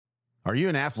Are you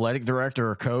an athletic director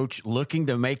or coach looking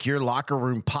to make your locker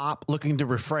room pop, looking to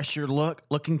refresh your look,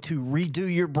 looking to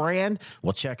redo your brand?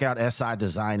 Well, check out SI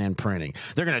Design and Printing.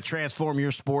 They're going to transform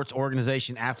your sports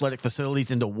organization athletic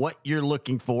facilities into what you're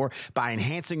looking for by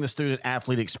enhancing the student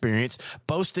athlete experience,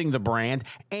 boasting the brand,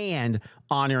 and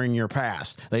honoring your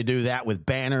past. They do that with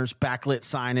banners, backlit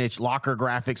signage, locker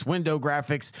graphics, window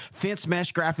graphics, fence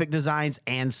mesh graphic designs,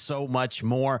 and so much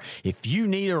more. If you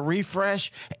need a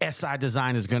refresh, SI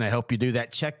Design is going to help you do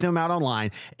that. Check them out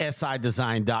online,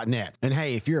 sidesign.net. And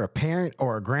hey, if you're a parent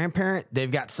or a grandparent, they've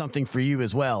got something for you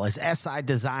as well, as SI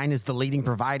Design is the leading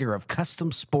provider of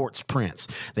custom sports prints.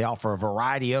 They offer a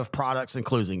variety of products,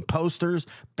 including posters,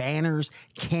 banners,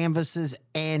 canvases,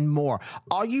 and more.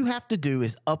 All you have to do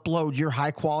is upload your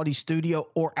high-quality studio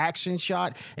or action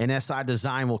shot, and SI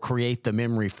Design will create the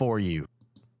memory for you.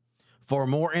 For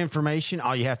more information,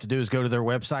 all you have to do is go to their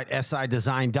website,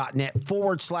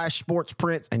 sidesign.net/sports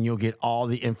prints, and you'll get all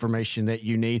the information that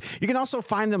you need. You can also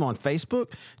find them on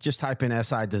Facebook. Just type in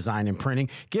SI Design and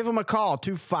Printing. Give them a call,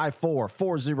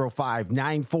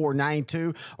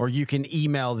 254-405-9492, or you can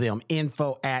email them,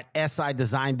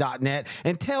 info@sidesign.net,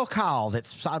 and tell Kyle that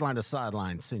Sideline to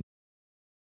Sideline sent.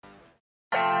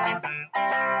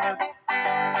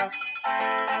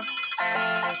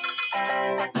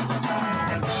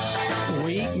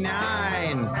 Week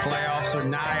 9, playoffs are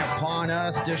nigh upon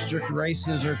us. District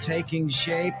races are taking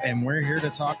shape, and we're here to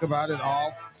talk about it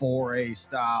all 4A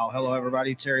style. Hello,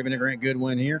 everybody. Terry Grant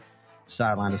Goodwin here.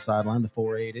 Sideline to Sideline, the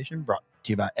 4A edition, brought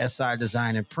to you by SI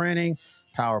Design and Printing,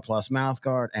 Power Plus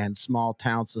Mouthguard, and Small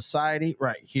Town Society,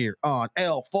 right here on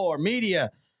L4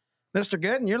 Media. Mr.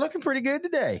 Gooden, you're looking pretty good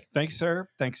today. Thanks, sir.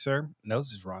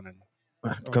 Nose is running.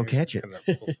 Go catch it.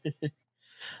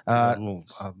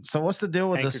 So what's the deal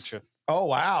with this? Oh,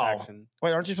 wow. Action.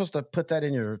 Wait, aren't you supposed to put that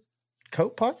in your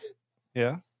coat pocket?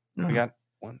 Yeah. We got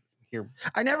one here.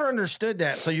 I never understood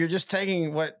that. So you're just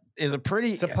taking what is a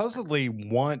pretty... Supposedly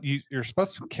one, you're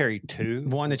supposed to carry two.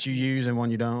 One that you use and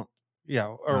one you don't? Yeah.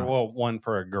 Or, well, one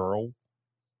for a girl.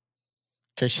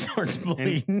 In case she starts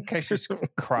bleeding. In case she's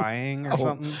crying or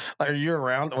something. Are you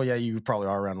around? Oh, yeah, you probably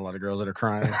are around a lot of girls that are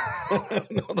crying.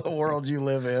 The world you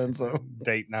live in. So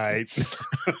date night.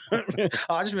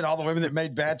 I just mean all the women that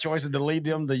made bad choices to lead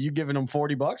them to you giving them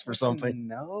 $40 for something.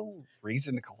 No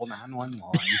reason to call 911.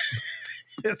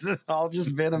 This has all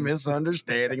just been a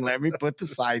misunderstanding. Let me put the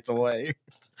scythe away.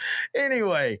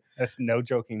 Anyway. That's no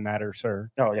joking matter, sir.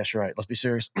 Oh, yes, you're right. Let's be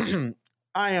serious.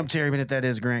 I am Terry Bennett. That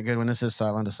is Grant Goodwin. This is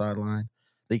Sideline to Sideline,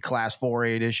 the Class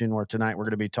 4A edition, where tonight we're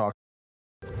going to be talking.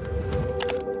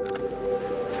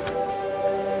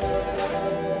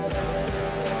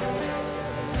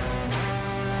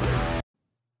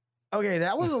 Okay,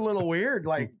 that was a little weird.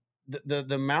 Like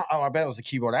the mount. Oh, I bet it was the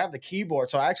keyboard. I have the keyboard,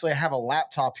 so I actually have a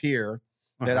laptop here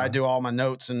that I do all my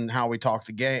notes and how we talk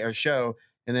the game or show,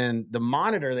 and then the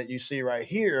monitor that you see right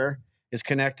here is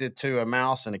connected to a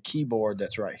mouse and a keyboard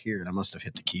that's right here, and I must have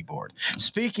hit the keyboard.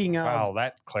 Speaking of... Wow,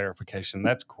 that clarification.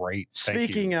 That's great.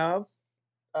 Speaking of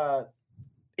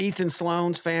Ethan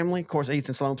Sloan's family, of course,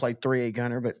 Ethan Sloan played 3A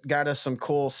gunner, but got us some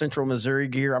cool Central Missouri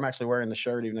gear. I'm actually wearing the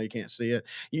shirt, even though you can't see it.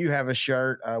 You have a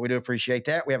shirt. We do appreciate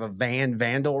that. We have a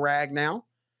Vandal rag now.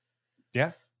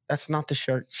 Yeah. That's not the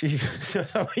shirt.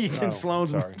 So Ethan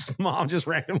Sloan's mom just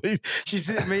randomly, she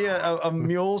sent me a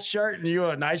mule shirt and you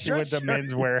a nice shirt. With the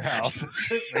Men's Warehouse.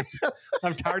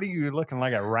 I'm tired of you looking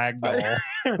like a rag doll.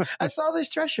 I saw this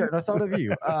dress shirt and I thought of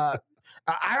you.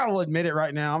 I'll admit it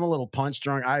right now. I'm a little punch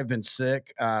drunk. I've been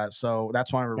sick. So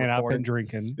that's why we're recording. And I've been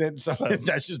drinking. So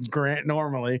that's just Grant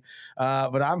normally.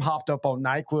 But I'm hopped up on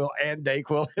NyQuil and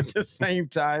DayQuil at the same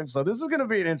time. So this is going to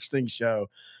be an interesting show.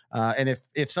 And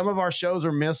if some of our shows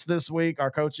are missed this week, our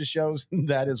coaches' shows,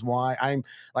 that is why. I'm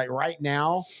like right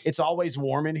now, it's always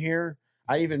warm in here.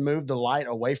 I even moved the light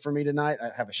away from me tonight. I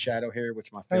have a shadow here,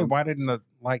 which my family. Hey, why didn't the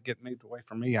light get moved away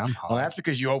from me? I'm hot. Well, that's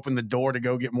because you opened the door to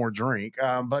go get more drink.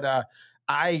 But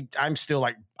I'm still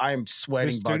like, I'm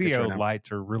sweating. The studio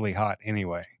lights are really hot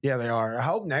anyway. Yeah, they are. I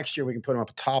hope next year we can put them up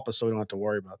atop us so we don't have to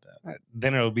worry about that.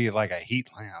 Then it'll be like a heat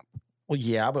lamp. Well,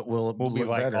 yeah, but we'll be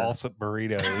like better. Allsup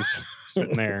burritos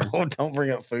sitting there. Oh, don't bring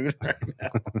up food right now.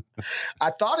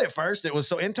 I thought at first it was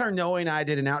so. Intern Noe and I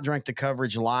did an Outdrink the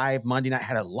Coverage live Monday night.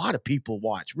 Had a lot of people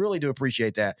watch. Really do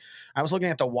appreciate that. I was looking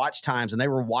at the watch times and they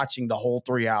were watching the whole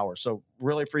 3 hours. So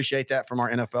really appreciate that from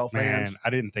our NFL fans. Man,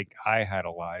 I didn't think I had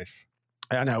a life.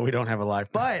 I know we don't have a life,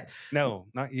 but no,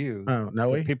 not you. Oh,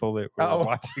 no, the people that were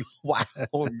watching. Wow,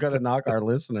 we're gonna knock our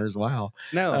listeners. Wow.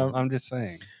 No, I'm just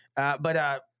saying.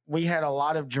 But we had a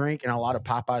lot of drink and a lot of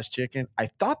Popeye's chicken. I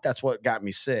thought that's what got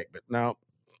me sick, but no,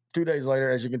 2 days later,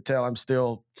 as you can tell, I'm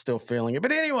still feeling it.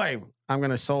 But anyway, I'm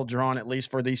going to soldier on at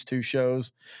least for these 2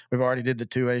 shows. We've already did the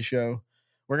 2A show.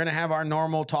 We're going to have our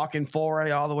normal talking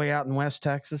 4A all the way out in West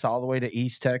Texas, all the way to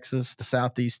East Texas, to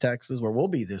Southeast Texas, where we'll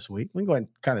be this week. We can go ahead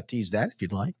and kind of tease that if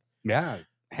you'd like. Yeah.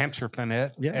 Hampshire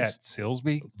Finette at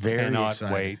Silsbee. Very Cannot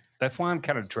excited. wait. That's why I'm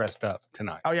kind of dressed up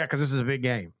tonight. Oh, yeah, because this is a big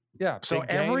game. Yeah. So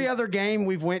every other game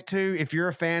we've went to, if you're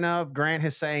a fan of, Grant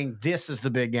is saying this is the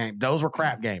big game. Those were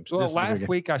crap games. Well, last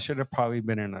week I should have probably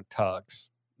been in a tux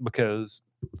because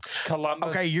Columbus.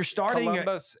 Okay, you're starting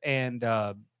Columbus and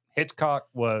Hitchcock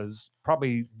was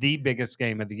probably the biggest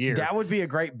game of the year. That would be a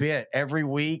great bit. Every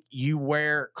week you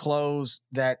wear clothes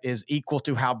that is equal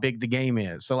to how big the game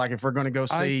is. So like if we're going to go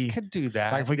see, I could do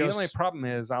that. Like if we the go only problem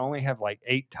is I only have like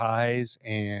 8 ties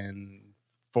and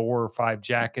 4 or 5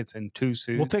 jackets and 2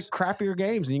 suits. We'll pick crappier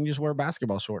games and you can just wear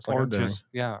basketball shorts. Like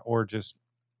or just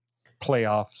play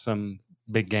off some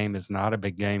big game is not a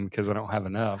big game because I don't have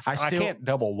enough. I can't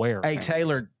double wear. Hey, things.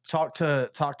 Taylor, talk to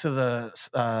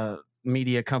the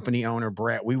media company owner,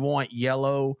 Brett. We want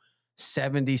yellow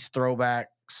 70s throwback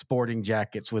sporting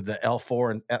jackets with the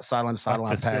L4 and sideline to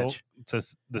sideline patch.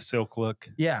 The silk look.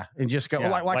 Yeah. And just go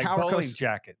like Howard bowling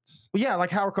jackets. Yeah,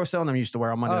 like Howard Cosell and them used to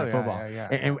wear on Monday Night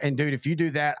Football. And dude, if you do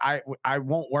that, I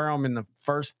won't wear them in the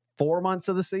first 4 months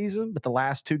of the season, but the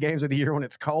last 2 games of the year when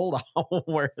it's cold, I won't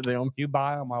wear them. You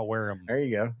buy them, I'll wear them. There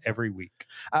you go. Every week.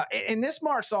 And this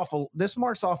marks off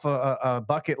a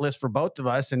bucket list for both of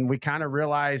us, and we kind of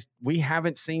realized we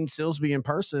haven't seen Silsbee in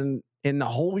person in the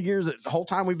whole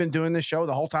time we've been doing this show,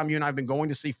 the whole time you and I have been going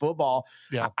to see football.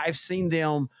 Yeah. I've seen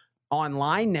them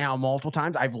online now multiple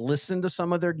times. I've listened to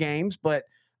some of their games, but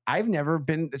I've never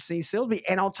been to see Silsbee.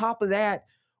 And on top of that,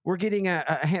 we're getting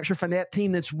a Hampshire Finette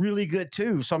team that's really good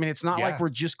too. So, I mean, it's not like we're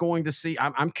just going to see.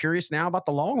 I'm curious now about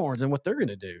the Longhorns and what they're going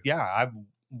to do. Yeah, I've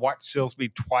watched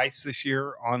Silsbee twice this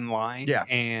year online. Yeah.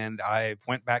 And I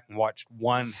went back and watched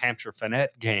one Hampshire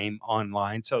Finette game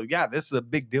online. So, yeah, this is a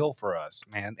big deal for us,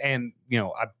 man. And,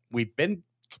 we've been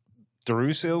through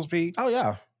Silsbee. Oh,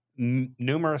 yeah.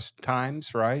 Numerous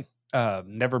times, right?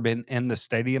 Never been in the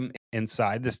stadium,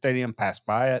 inside the stadium, passed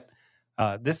by it.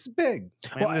 This is big.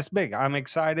 Man, this is big. I'm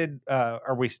excited.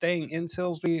 Are we staying in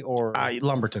Silsbee or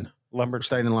Lumberton? Lumberton,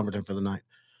 staying in Lumberton for the night.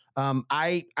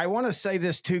 I want to say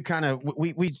this too. Kind of,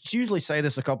 we usually say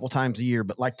this a couple times a year,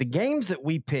 but like the games that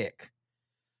we pick,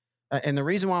 and the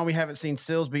reason why we haven't seen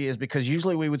Silsbee is because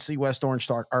usually we would see West Orange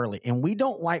start early, and we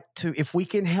don't like to, if we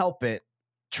can help it,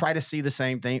 try to see the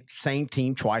same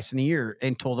team twice in a year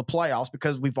until the playoffs,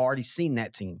 because we've already seen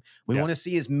that team. We want to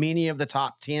see as many of the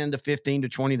top 10 to 15 to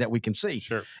 20 that we can see.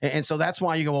 Sure. And so that's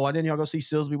why you go, well, why didn't y'all go see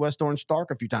Silsbee, West Orange,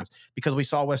 Stark a few times? Because we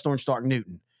saw West Orange, Stark,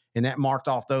 Newton, and that marked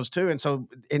off those two. And so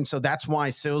that's why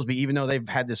Silsbee, even though they've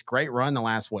had this great run the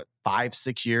last,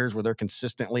 5-6 years where they're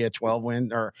consistently a 12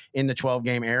 win or in the 12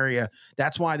 game area,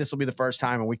 that's why this will be the first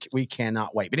time, and we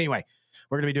cannot wait. But anyway,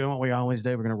 we're going to be doing what we always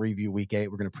do. We're going to review week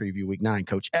 8. We're going to preview week 9.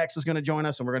 Coach X is going to join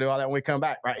us, and we're going to do all that when we come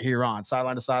back right here on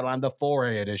Sideline to Sideline, the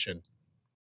 4A edition.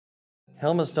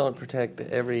 Helmets don't protect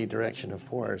every direction of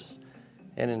force.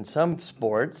 And in some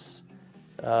sports,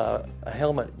 a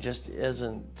helmet just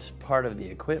isn't part of the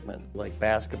equipment, like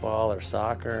basketball or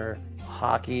soccer.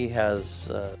 Hockey has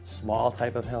a small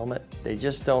type of helmet. They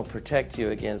just don't protect you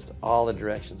against all the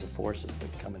directions of forces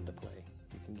that come into play.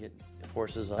 You can get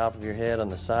forces on top of your head, on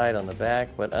the side, on the back,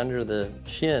 but under the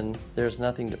chin, there's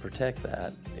nothing to protect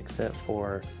that except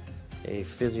for a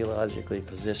physiologically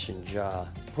positioned jaw.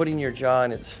 Putting your jaw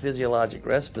in its physiologic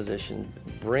rest position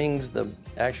brings the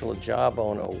actual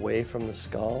jawbone away from the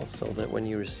skull so that when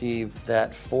you receive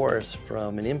that force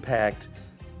from an impact,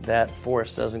 that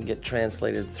force doesn't get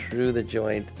translated through the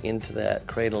joint into that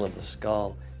cradle of the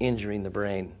skull, injuring the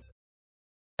brain.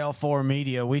 L4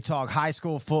 Media, we talk high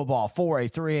school football,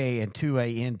 4A, 3A, and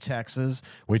 2A in Texas.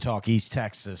 We talk East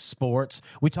Texas sports.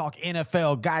 We talk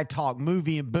NFL, guy talk,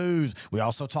 movie and booze. We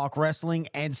also talk wrestling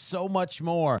and so much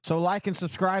more. So like and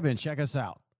subscribe and check us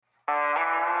out.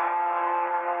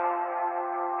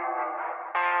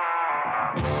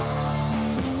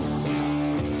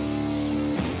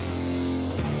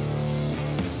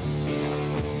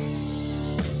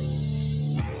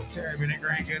 Terry Bennett,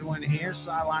 Grant Goodwin here,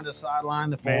 Sideline to Sideline,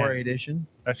 the 4A edition.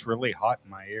 That's really hot in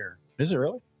my ear. Is it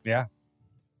really? Yeah. Is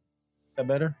that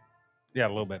better? Yeah, a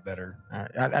little bit better. All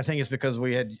right. I think it's because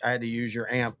I had to use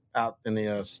your amp out in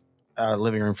the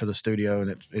living room for the studio,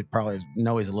 and it probably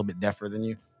noise a little bit deafer than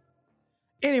you.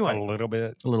 Anyway. A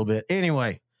little bit.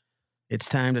 Anyway, it's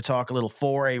time to talk a little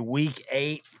 4A Week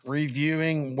 8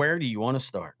 reviewing. Where do you want to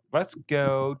start? Let's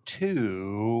go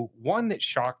to one that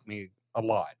shocked me a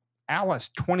lot. Alice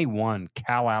 21,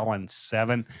 Cal Allen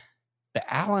 7.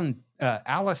 The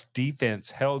Alice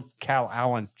defense held Cal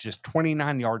Allen just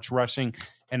 29 yards rushing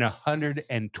and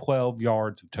 112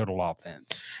 yards of total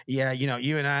offense. Yeah,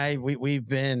 you and I, we've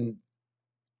been.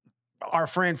 Our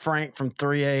friend Frank from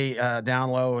 3A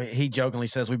Down Low, he jokingly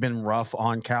says we've been rough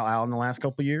on Cal Allen the last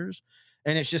couple of years.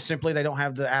 And it's just simply they don't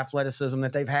have the athleticism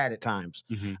that they've had at times.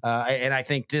 Mm-hmm. And I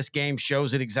think this game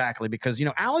shows it exactly because,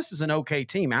 Alice is an okay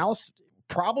team. Alice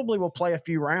probably will play a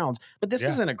few rounds, but this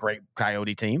isn't a great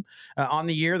Coyote team. On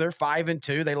the year, they're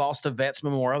 5-2. They lost to Vets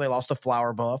Memorial. They lost to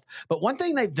Flower Buff. But one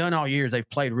thing they've done all year is they've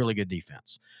played really good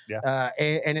defense. Yeah.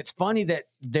 And it's funny that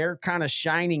they're kind of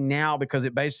shining now because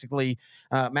it basically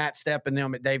Matt Stepp and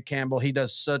them at Dave Campbell, he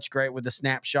does such great with the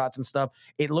snapshots and stuff.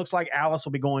 It looks like Alice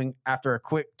will be going after a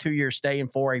quick 2-year stay in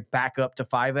 4A back up to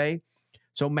 5A.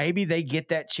 So maybe they get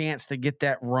that chance to get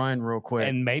that run real quick.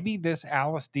 And maybe this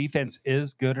Alice defense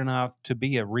is good enough to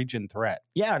be a region threat.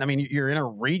 Yeah. And I mean, you're in a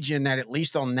region that at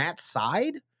least on that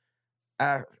side,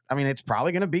 it's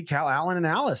probably going to be Cal Allen and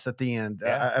Alice at the end.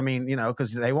 Yeah.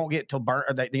 Because they won't get till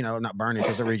not Bernie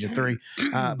because they're Region 3,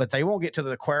 but they won't get to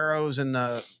the Cueros and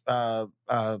the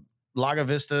Laga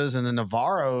Vistas and the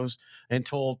Navarros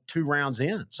until 2 rounds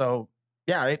in. So,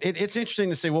 yeah, it's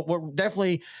interesting to see. We're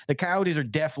definitely the Coyotes are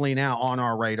definitely now on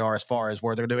our radar as far as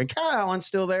where they're doing. Cal Allen's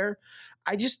still there.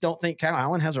 I just don't think Cal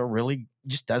Allen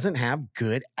just doesn't have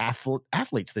good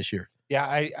athletes this year. Yeah,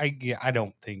 I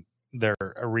don't think they're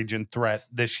a region threat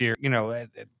this year.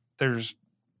 There's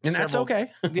that's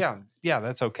okay. yeah,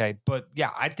 that's okay. But yeah,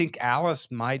 I think Alice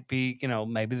might be.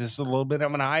 Maybe this is a little bit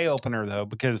of an eye opener though,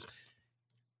 because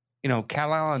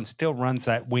Cal Allen still runs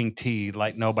that wing T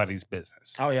like nobody's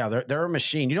business. Oh yeah, they're a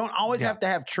machine. You don't always have to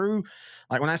have true,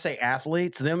 like when I say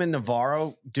athletes, them and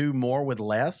Navarro do more with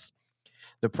less.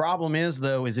 The problem is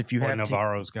though, is if you have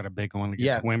Navarro's got a big one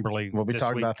against Wimberley. We'll be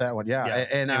talking about that one. Yeah.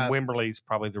 And Wimberley's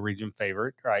probably the region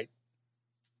favorite, right?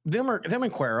 Them and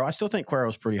Cuero. I still think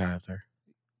Cuero's pretty high up there.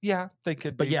 Yeah, they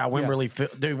could. But yeah,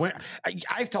 Wimberley. Dude,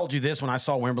 I've told you this when I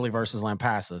saw Wimberley versus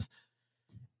Lampasas.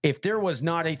 If there was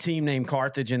not a team named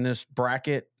Carthage in this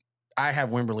bracket, I have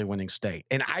Wimberley winning state.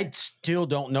 And I still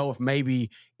don't know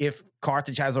if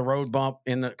Carthage has a road bump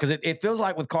because it feels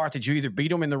like with Carthage, you either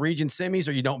beat them in the region semis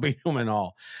or you don't beat them at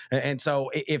all. And so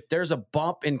if there's a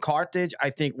bump in Carthage, I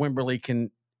think Wimberley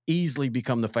can easily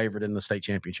become the favorite in the state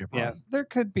championship. Yeah, there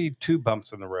could be 2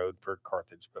 bumps in the road for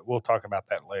Carthage, but we'll talk about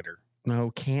that later.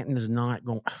 No, Canton is not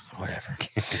going. Whatever.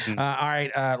 All right,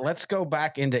 let's go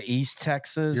back into East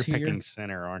Texas. You're picking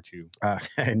center, aren't you?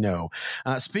 No.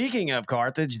 Speaking of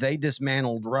Carthage, they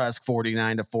dismantled Rusk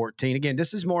 49-14. Again,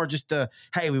 this is more just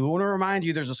hey, we want to remind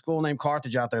you there's a school named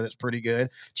Carthage out there that's pretty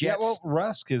good. Yeah, well,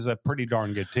 Rusk is a pretty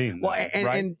darn good team. Though, right?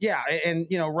 And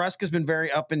Rusk has been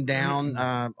very up and down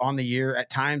on the year. At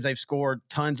times they've scored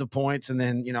tons of points, and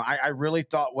then I really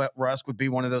thought Rusk would be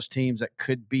one of those teams that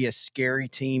could be a scary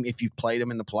team if you played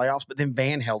them in the playoffs, but then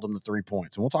Van held them to 3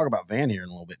 points. And we'll talk about Van here in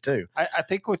a little bit too. I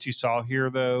think what you saw here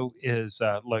though is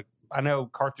look, I know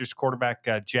Carthage quarterback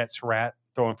Jet Surratt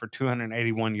throwing for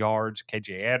 281 yards,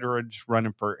 KJ Edwards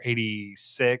running for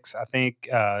 86, I think,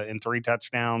 and 3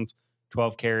 touchdowns,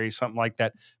 12 carries, something like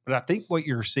that. But I think what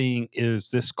you're seeing is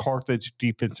this Carthage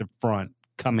defensive front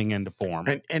coming into form.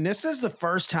 And this is the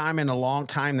first time in a long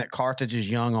time that Carthage is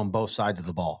young on both sides of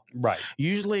the ball. Right.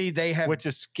 Usually they have... Which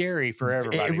is scary for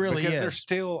everybody. It really because is. They're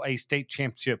still a state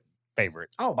championship favorite.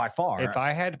 Oh, by far. If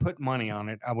I had to put money on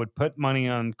it, I would put money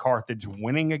on Carthage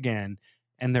winning again,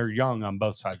 and they're young on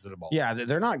both sides of the ball. Yeah,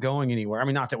 they're not going anywhere. I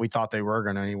mean, not that we thought they were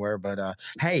going anywhere, but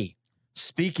hey,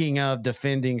 speaking of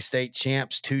defending state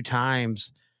champs 2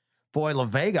 times, boy, La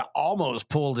Vega almost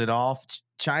pulled it off.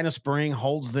 China Spring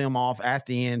holds them off at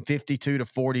the end,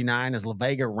 52-49, as La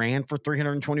Vega ran for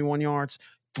 321 yards,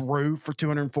 threw for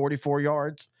 244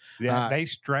 yards. Yeah, they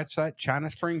stretched that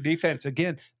China Spring defense.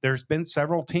 Again, there's been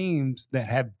several teams that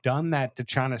have done that to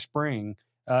China Spring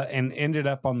and ended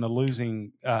up on the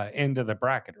losing end of the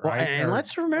bracket, right? Well, and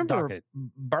let's remember,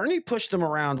 Bernie pushed them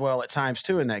around well at times,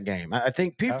 too, in that game. I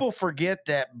think people forget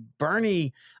that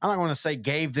Bernie, I don't want to say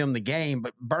gave them the game,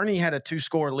 but Bernie had a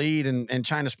 2-score lead, and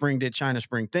China Spring did China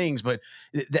Spring things. But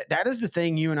that is the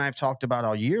thing you and I have talked about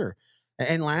all year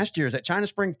and last year, is that China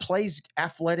Spring plays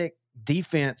athletic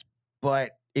defense,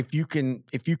 but if you can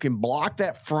block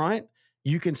that front,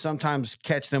 you can sometimes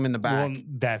catch them in the back. Well,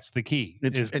 that's the key.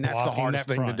 And that's the hardest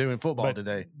thing to do in football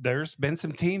today. There's been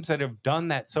some teams that have done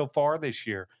that so far this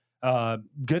year.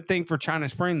 Good thing for China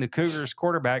Spring, the Cougars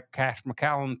quarterback, Cash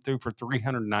McCallum, threw for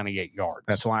 398 yards.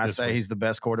 That's why I say he's the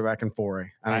best quarterback in 4A.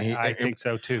 I think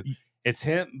so too. It's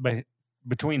him, but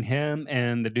between him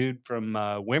and the dude from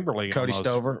Wimberley, Cody almost.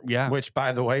 Stover. Yeah. Which,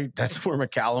 by the way, that's where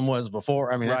McCallum was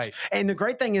before. I mean, Right. And the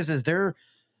great thing is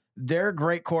they're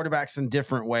great quarterbacks in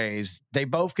different ways. They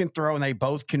both can throw and they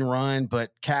both can run,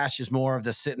 but Cash is more of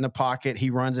the sit in the pocket. He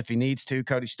runs if he needs to.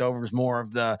 Cody Stover is more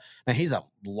of and he's a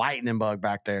lightning bug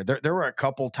back there. There were a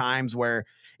couple times where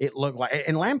it looked like,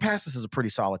 and Lampasas is a pretty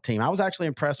solid team. I was actually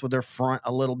impressed with their front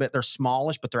a little bit. They're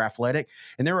smallish, but they're athletic.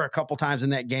 And there were a couple times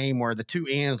in that game where the two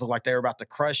ends looked like they were about to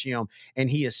crush him. And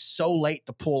he is so late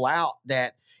to pull out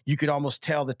that you could almost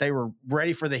tell that they were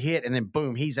ready for the hit, and then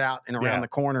boom, he's out and around the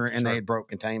corner, and they had broke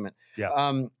containment.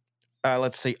 Yeah.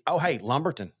 Let's see. Oh, hey,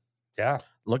 Lumberton. Yeah.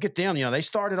 Look at them. They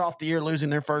started off the year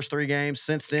losing their first 3 games.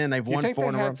 Since then, they've won 4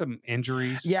 in a row. Had some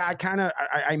injuries. Yeah,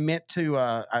 I meant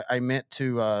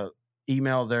to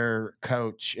email their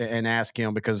coach and ask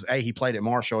him because he played at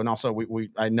Marshall, and also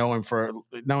I known him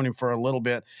for a little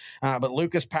bit. But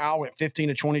Lucas Powell went 15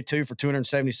 to 22 for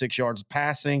 276 yards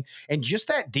passing, and just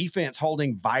that defense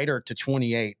holding Viter to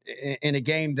 28 in a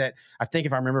game that I think,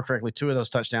 if I remember correctly, 2 of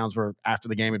those touchdowns were after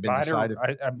the game had been decided.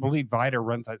 I believe Viter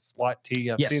runs that slot T.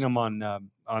 I've seen him on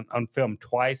film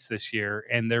twice this year,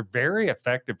 and they're very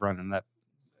effective running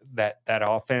that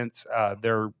offense.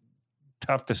 They're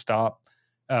tough to stop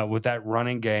with that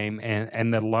running game,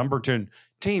 and the Lumberton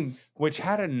team, which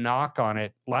had a knock on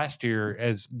it last year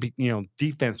as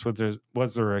defense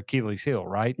was their Achilles heel,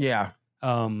 right? Yeah.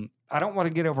 I don't want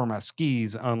to get over my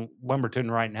skis on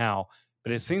Lumberton right now,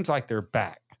 but it seems like they're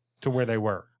back to where they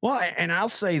were. Well, and I'll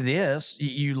say this,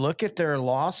 you look at their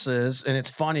losses, and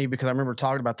it's funny because I remember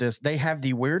talking about this. They have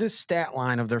the weirdest stat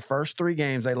line of their first 3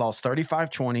 games. They lost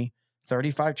 35-20,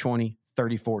 35-20,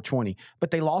 34-20,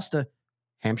 but they lost to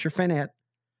Hampshire Fannett,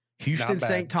 Houston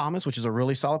St. Thomas, which is a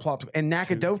really solid plot, and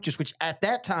Nacogdoches, which at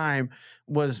that time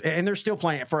was, and they're still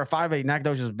playing for a 5-8.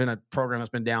 Nacogdoches has been a program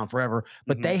that's been down forever,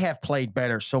 but they have played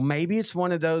better. So maybe it's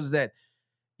one of those that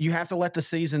you have to let the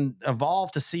season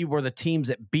evolve to see where the teams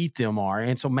that beat them are.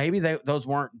 And so maybe those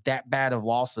weren't that bad of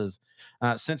losses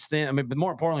since then. I mean, but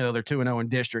more importantly, though, they're 2-0 in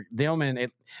district.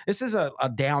 This is a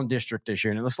down district this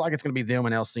year, and it looks like it's going to be them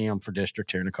and LCM for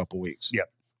district here in a couple weeks.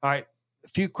 Yep. All right. A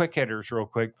few quick hitters real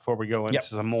quick before we go into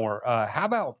some more. How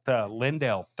about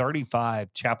Lindale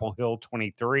 35, Chapel Hill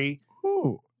 23?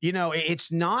 Ooh,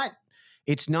 it's not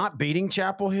beating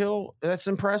Chapel Hill. That's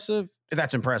impressive.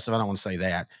 That's impressive. I don't want to say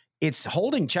that. It's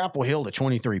holding Chapel Hill to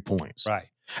 23 points. Right.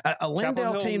 A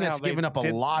Lindale team that's given up a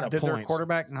lot of points. Did their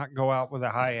quarterback not go out with a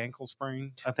high ankle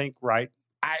sprain? I think, right?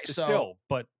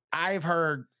 But I've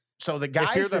heard. So the guys,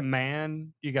 if you're the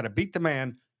man, you got to beat the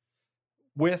man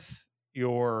with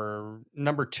your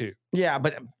number 2. Yeah,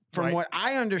 but from what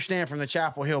I understand from the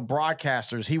Chapel Hill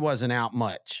broadcasters, he wasn't out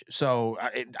much. So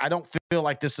I don't feel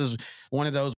like this is one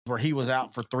of those where he was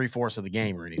out for 3/4 of the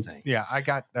game or anything. Yeah, I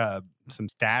got some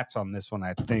stats on this one.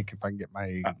 I think if I can get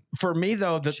my for me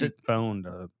though, the phone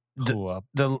to pull up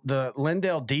the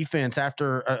Lindale defense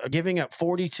after giving up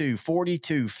 42,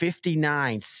 42,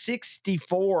 59,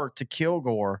 64 to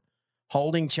Kilgore,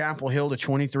 holding Chapel Hill to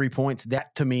 23 points,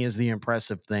 that to me is the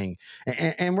impressive thing.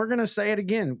 And we're going to say it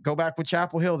again. Go back with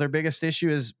Chapel Hill. Their biggest issue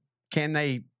is, can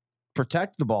they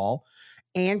protect the ball?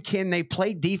 And can they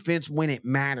play defense when it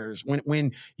matters?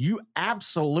 When you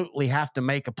absolutely have to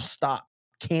make a stop,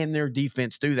 can their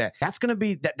defense do that? That's going to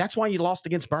be that's why you lost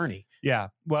against Bernie. Yeah.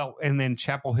 Well, and then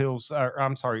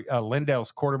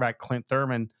Lindale's quarterback, Clint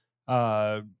Thurman,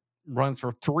 runs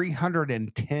for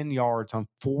 310 yards on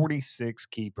 46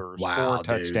 keepers, 4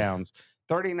 touchdowns,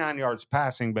 39 yards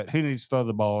passing. But who needs to throw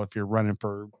the ball if you're running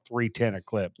for 310 a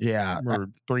clip? Yeah. Or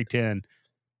 310.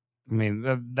 I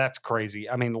mean, that's crazy.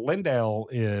 I mean, Lindale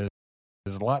is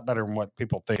a lot better than what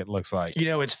people think it looks like.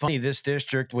 It's funny, this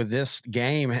district with this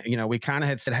game, we kind of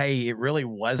had said, hey, it really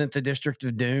wasn't the district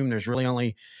of doom. There's really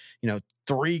only,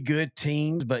 3 good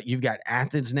teams, but you've got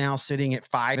Athens now sitting at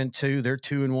 5-2. They're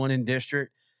 2-1 in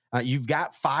district. You've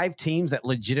got 5 teams that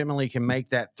legitimately can make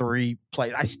that 3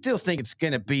 play. I still think it's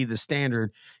going to be the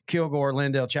standard Kilgore,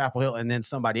 Lindale, Chapel Hill, and then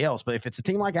somebody else. But if it's a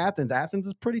team like Athens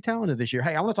is pretty talented this year.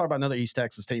 Hey, I want to talk about another East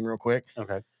Texas team real quick.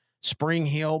 Okay. Spring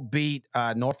Hill beat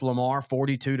North Lamar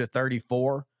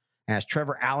 42-34 as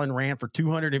Trevor Allen ran for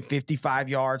 255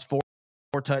 yards, 4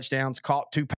 touchdowns,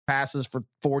 caught 2 passes for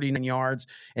 49 yards.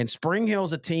 And Spring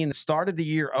Hill's a team that started the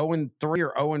year 0-3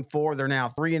 or 0-4. They're now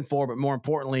 3-4, but more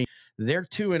importantly, they're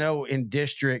 2-0 in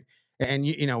district. And,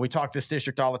 we talk this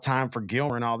district all the time for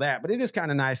Gilmer and all that, but it is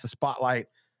kind of nice to spotlight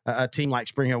a team like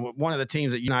Spring Hill. One of the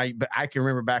teams that, I can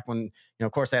remember back when,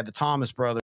 of course, they had the Thomas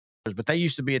brothers, but they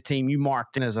used to be a team you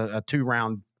marked in as a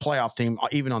 2-round playoff team,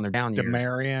 even on their down years.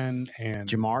 Demarion and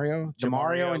Jamario.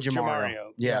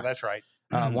 Yeah, that's right.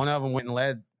 one of them went and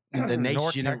led the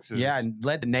North nation. Texas. And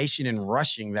led the nation in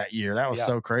rushing that year. That was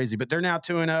so crazy. But they're now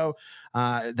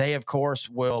 2-0. They, of course,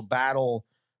 will battle.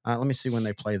 Let me see when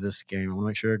they play this game. I want to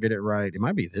make sure I get it right. It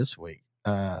might be this week.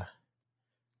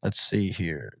 Let's see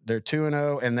here. They're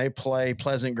 2-0, and they play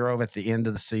Pleasant Grove at the end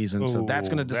of the season. So that's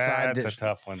going to decide. That's a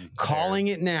tough one. Calling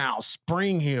it now,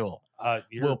 Spring Hill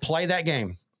will play that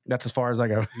game. That's as far as I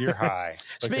go. You're high.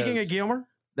 Speaking of Gilmer,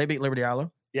 they beat Liberty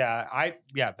Ilo. They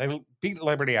beat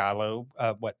Liberty Ilo.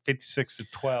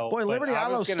 56-12. Boy, Liberty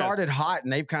Ilo started hot,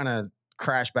 and they've kind of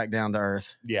crashed back down to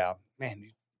earth. Yeah, man,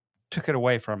 you took it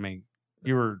away from me.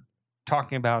 You were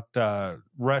talking about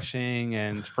rushing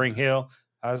and Spring Hill.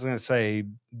 I was going to say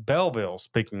Belleville,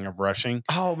 speaking of rushing.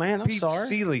 Oh, man, I'm sorry.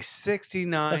 Sealy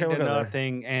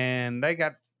 69-0, and they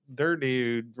got their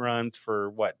dude runs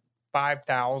for,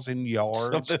 5,000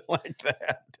 yards? Something like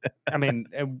that. I mean,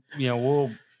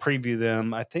 we'll preview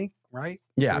them, I think, right?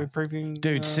 Yeah. Are we previewing,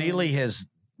 dude, Sealy has,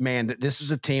 man, this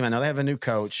is a team. I know they have a new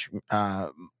coach.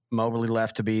 Mobley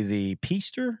left to be the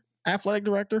Peaster athletic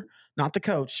director, not the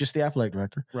coach, just the athletic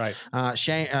director. Right.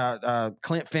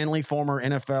 Clint Finley, former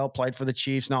NFL, played for the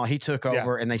Chiefs. No, he took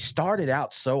over, and they started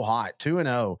out so hot,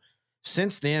 2-0.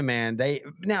 Since then, man,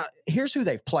 here's who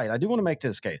they've played. I do want to make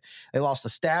this case. They lost to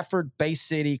Stafford, Bay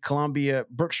City, Columbia,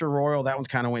 Brookshire Royal. That one's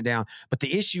kind of went down. But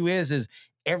the issue is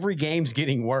every game's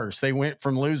getting worse. They went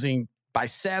from losing by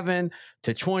 7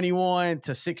 to 21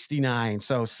 to 69.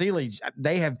 So Sealy,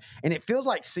 they have, and it feels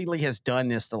like Sealy has done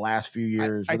this the last few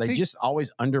years where they just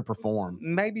always underperform.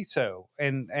 Maybe so.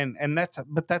 And that's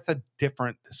a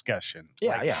different discussion.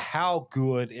 Yeah. How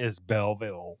good is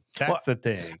Belleville? That's the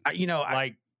thing.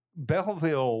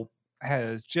 Belleville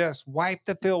has just wiped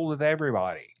the field with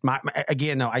everybody.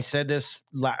 I said this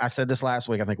last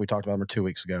week. I think we talked about them 2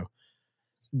 weeks ago.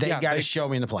 They got to show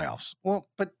me in the playoffs. Well,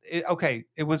 but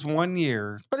it was 1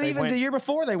 year. But even the year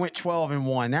before, they went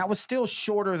 12-1. That was still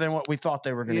shorter than what we thought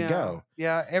they were going to go.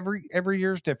 Yeah, every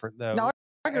year is different, though. No,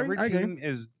 I agree. Every team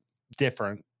is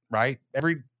different, right?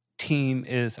 Every team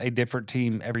is a different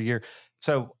team every year.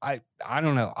 So I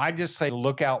don't know. I just say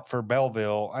look out for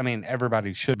Belleville. I mean,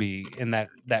 everybody should be in that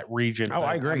region. Oh,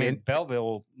 I agree. I mean,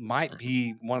 Belleville might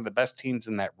be one of the best teams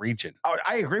in that region. Oh,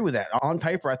 I agree with that. On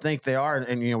paper, I think they are.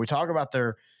 And we talk about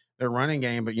their running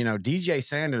game, but DJ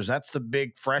Sanders, that's the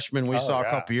big freshman we saw a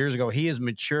couple years ago. He has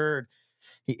matured.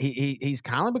 He's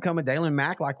kind of become a Dalen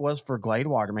Mack like was for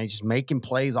Gladewater. Man, he's just making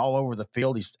plays all over the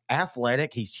field. He's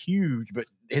athletic. He's huge, but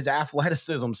his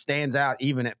athleticism stands out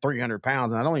even at 300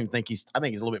 pounds. And I think he's a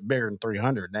little bit bigger than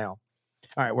 300 now.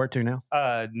 All right, where to now?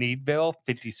 Needville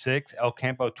 56, El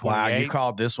Campo 28. Wow, you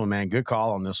called this one, man. Good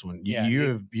call on this one.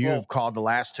 You have called the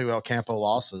last two El Campo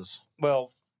losses.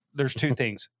 Well, there's two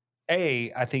things.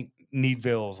 I think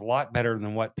Needville is a lot better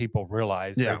than what people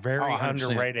realize. Yeah. They're very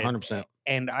underrated. 100%.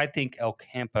 And I think El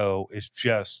Campo is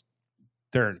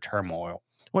they're in turmoil.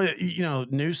 Well,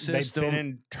 new system. They've been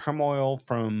in turmoil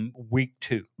from week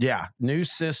 2. Yeah, new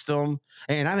system.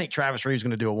 And I think Travis Reed's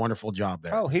going to do a wonderful job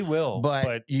there. Oh, he will.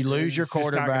 But you lose your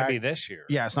quarterback. It's not going to be this year.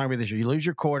 Yeah, it's not going to be this year. You lose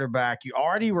your quarterback. You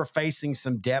already were facing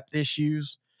some depth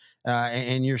issues,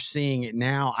 and you're seeing it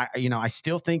now. I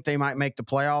still think they might make the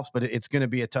playoffs, but it's going to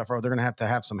be a tough road. They're going to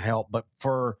have some help. But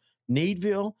for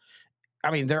Needville, I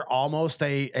mean, they're almost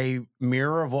a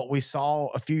mirror of what we saw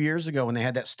a few years ago when they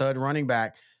had that stud running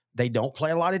back. They don't play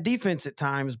a lot of defense at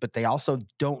times, but they also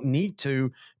don't need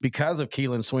to because of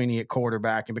Keelan Sweeney at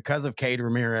quarterback and because of Cade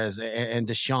Ramirez and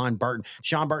Deshaun Burton.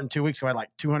 Deshaun Burton 2 weeks ago had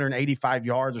like 285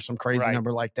 yards or some crazy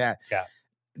number like that. Yeah.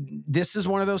 This is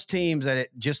one of those teams that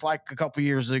just like a couple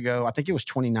years ago, I think it was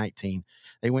 2019,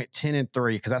 they went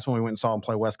 10-3 because that's when we went and saw them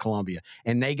play West Columbia.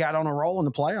 And they got on a roll in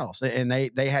the playoffs. And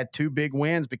they had 2 big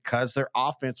wins because their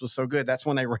offense was so good. That's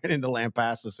when they ran into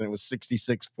Lampasas and it was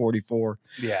 66-44.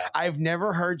 Yeah. I've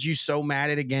never heard you so mad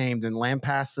at a game than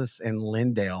Lampasas and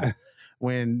Lindale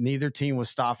when neither team was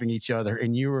stopping each other.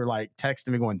 And you were like texting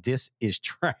me going, this is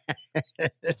trash.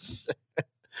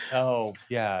 Oh,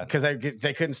 yeah. Because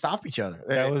they couldn't stop each other.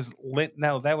 That was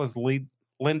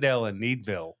Lindale and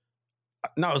Needville.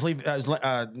 No, it was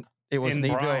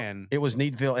Needville. Bryan. It was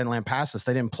Needville and Lampasas.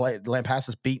 They didn't play.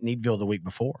 Lampasas beat Needville the week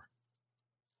before.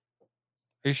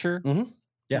 Are you sure? Mm-hmm.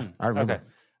 Yeah, I remember.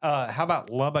 Okay. How about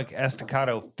Lubbock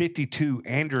Estacado 52,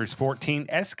 Andrews 14?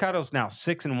 Estacado's now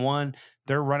 6-1.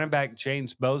 Their running back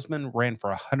James Bozeman ran for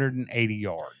 180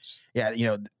 yards.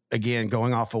 Yeah, again,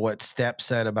 going off of what Stepp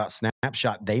said about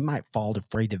Snapshot, they might fall to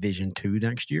Free Division 2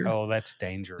 next year. Oh, that's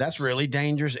dangerous. That's really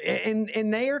dangerous.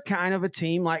 And they are kind of a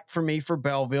team like for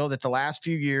Belleville that the last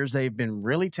few years they've been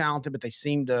really talented, but they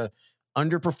seem to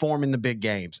underperform in the big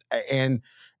games. And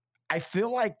I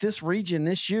feel like this region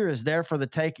this year is there for the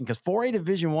taking because 4A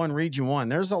Division I, Region 1,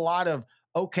 there's a lot of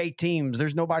okay teams.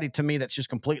 There's nobody to me that's just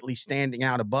completely standing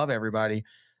out above everybody.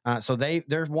 So they're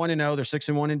 1-0. They're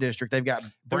 6-1 in district. They've got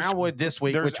Brownwood this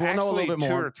week, which we'll know a little bit more.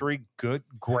 Two or three great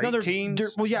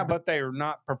teams. Well, yeah, but they are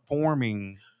not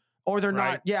performing. Or they're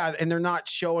not, and they're not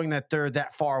showing that they're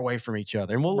that far away from each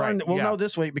other. And we'll learn. We'll know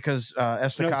this week because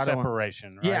Estacado. No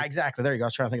separation. Right? Yeah, exactly. There you go. I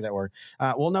was trying to think of that word.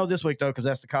 We'll know this week though because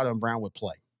Estacado and Brownwood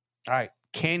play. All right,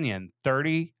 Canyon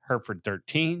 30, Hereford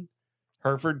 13.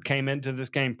 Hereford came into this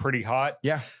game pretty hot.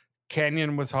 Yeah,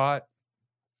 Canyon was hot.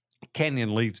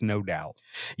 Canyon leaves no doubt.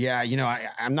 Yeah,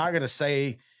 I'm not going to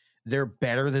say they're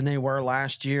better than they were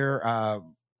last year.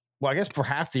 Well, I guess for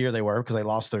half the year they were because they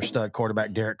lost their stud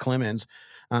quarterback Derek Clemens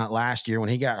last year when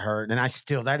he got hurt. And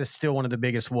that is still one of the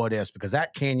biggest what ifs because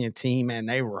that Canyon team, man,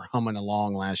 they were humming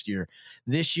along last year.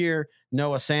 This year,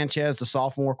 Noah Sanchez, the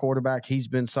sophomore quarterback, he's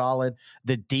been solid.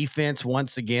 The defense,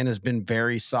 once again, has been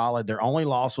very solid. Their only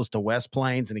loss was to West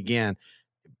Plains. And again,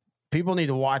 people need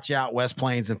to watch out West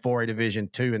Plains in 4A Division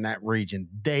II in that region.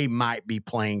 They might be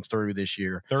playing through this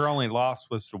year. Their only loss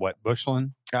was to what,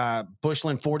 Bushland?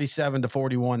 Bushland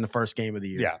 47-41 the first game of the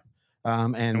year. Yeah.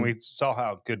 And we saw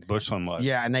how good Bushland was.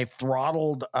 Yeah, and they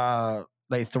throttled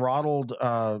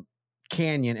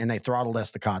Canyon and they throttled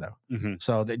Estacado. Mm-hmm.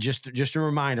 So that just a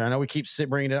reminder. I know we keep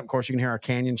bringing it up. Of course, you can hear our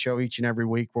Canyon show each and every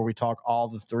week where we talk all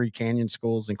the 3 Canyon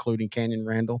schools, including Canyon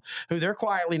Randall, who they're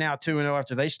quietly now 2-0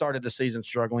 after they started the season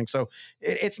struggling. So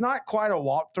it's not quite a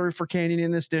walkthrough for Canyon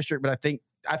in this district, but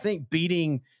I think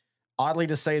beating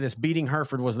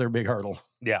Hereford was their big hurdle.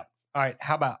 Yeah. All right.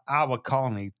 How about Iowa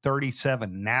Colony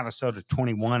 37, Navasota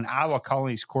 21? Iowa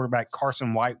Colony's quarterback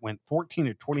Carson White went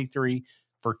 14-23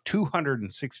 for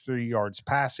 263 yards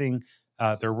passing.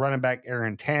 Their running back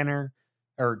Aaron Tanner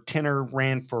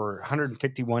ran for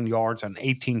 151 yards on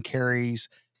 18 carries.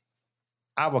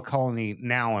 Iowa Colony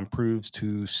now improves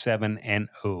to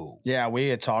 7-0. Yeah, we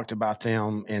had talked about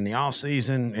them in the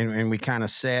offseason, and we kind of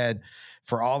said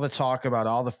for all the talk about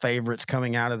all the favorites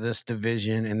coming out of this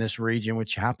division and this region with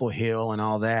Chapel Hill and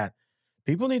all that,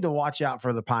 people need to watch out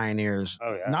for the Pioneers.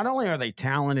 Oh, yeah. Not only are they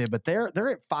talented, but they're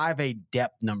at 5A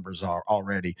depth numbers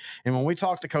already. And when we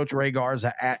talked to Coach Ray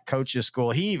Garza at Coach's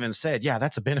School, he even said, yeah,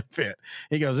 that's a benefit.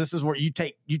 He goes, this is where you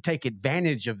take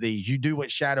advantage of these. You do what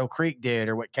Shadow Creek did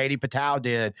or what Katy Patel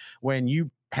did when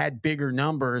you had bigger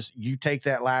numbers. You take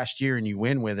that last year and you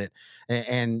win with it.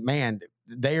 And man,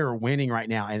 they are winning right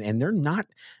now. And they're not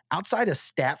outside of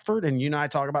Stafford. And I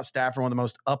talk about Stafford, one of the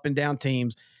most up and down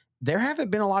teams. There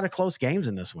haven't been a lot of close games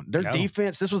in this one. Their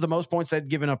defense, this was the most points they'd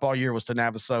given up all year was to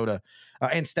Navasota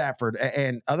and Stafford.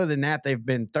 And other than that, they've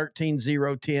been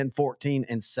 13-0, 10, 14,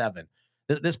 and 7.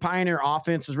 This Pioneer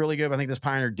offense is really good. But I think this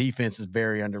Pioneer defense is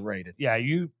very underrated. Yeah,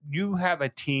 you have a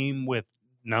team with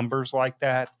numbers like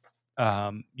that.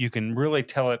 You can really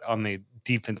tell it on the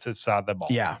defensive side of the ball.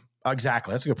 Yeah,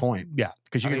 exactly. That's a good point. Yeah.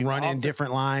 Because you can run in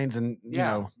different lines and,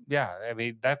 Yeah. I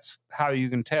mean, that's how you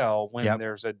can tell when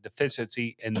there's a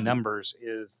deficiency in numbers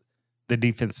is the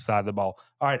defensive side of the ball.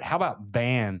 All right. How about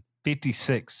Van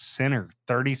 56, Center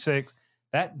 36?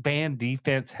 That Van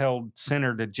defense held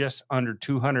Center to just under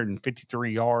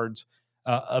 253 yards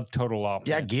of total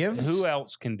offense. Yeah, who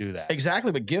else can do that?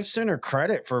 Exactly, but give Center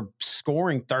credit for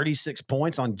scoring 36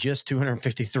 points on just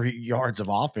 253 yards of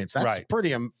offense. That's a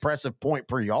pretty impressive point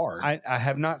per yard. I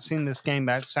have not seen this game.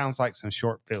 That sounds like some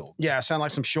short fields. Yeah, it sounds like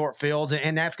some short fields,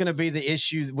 and that's going to be the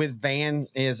issue with Van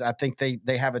is I think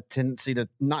they have a tendency to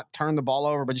not turn the ball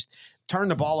over, but just turn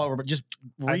the ball over, but just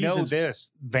reasons. I know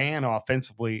this Van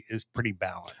offensively is pretty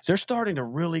balanced. They're starting to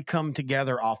really come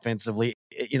together offensively,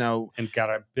 and got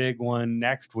a big one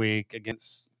next week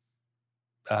against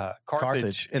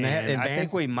Carthage. And I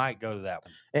think we might go to that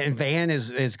one. And Van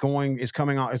is going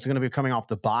to be coming off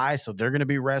the bye, so they're going to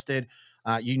be rested.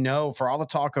 For all the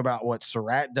talk about what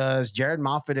Surratt does, Jared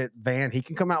Moffitt at Van, he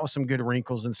can come out with some good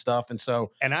wrinkles and stuff.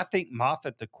 And I think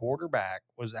Moffitt, the quarterback,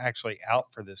 was actually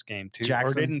out for this game too,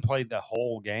 Jackson. or didn't play the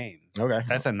whole game. Okay,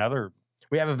 that's another.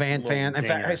 We have a Van fan. In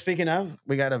fact, hey, speaking of,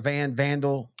 we got a Van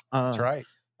Vandal. That's right.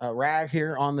 Rag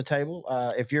here on the table.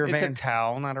 If you're it's a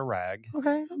towel, not a rag.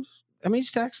 Okay. I mean,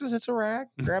 it's Texas. It's a rag.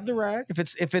 Grab the rag.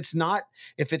 If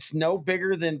it's no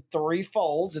bigger than 3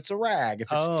 folds, it's a rag. If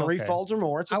it's 3 folds or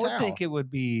more, it's a towel. I would think it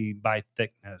would be by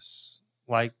thickness.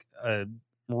 Like a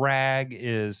rag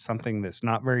is something that's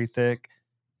not very thick.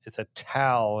 It's a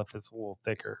towel if it's a little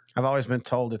thicker. I've always been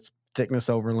told it's thickness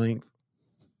over length.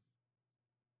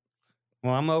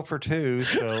 Well, I'm 0 for 2,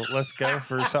 so let's go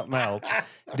for something else.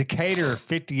 Decatur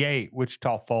 58,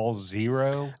 Wichita Falls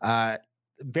 0.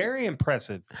 very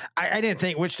impressive. I didn't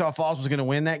think Wichita Falls was going to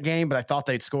win that game, but I thought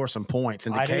they'd score some points.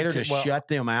 And Decatur to shut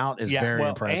them out is very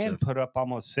impressive. And put up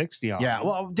almost 60 on them.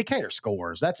 Well, Decatur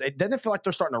scores. It doesn't feel like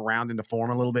they're starting to round into form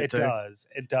a little bit, too.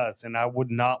 It does. And I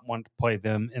would not want to play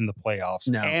them in the playoffs.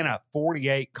 No. Anna,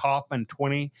 48, Kaufman,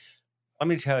 20. Let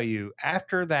me tell you,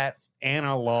 after that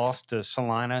Anna lost to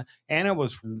Salina, Anna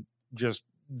was just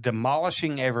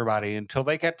demolishing everybody until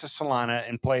they got to Salina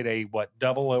and played a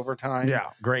double overtime. Yeah,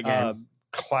 great game.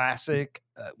 Classic,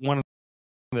 one of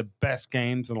the best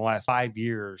games in the last 5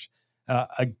 years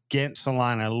against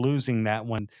Salina, losing that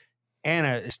one.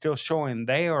 Anna is still showing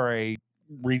they are a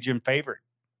region favorite.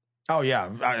 Oh,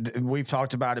 yeah. We've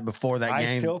talked about it before that game.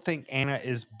 I still think Anna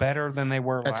is better than they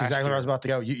were That's last exactly year. where I was about to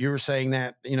go. You were saying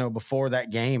that, before that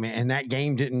game, and that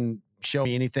game didn't show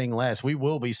me anything less. We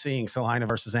will be seeing Salina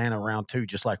versus Anna round 2,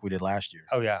 just like we did last year.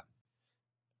 Oh, yeah.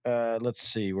 Let's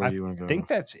see where you want to go. I think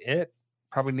that's it.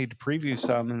 Probably need to preview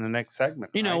some in the next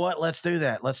segment. You know what? Let's do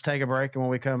that. Let's take a break. And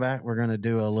when we come back, we're going to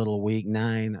do a little week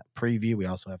 9 preview. We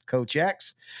also have Coach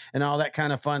X and all that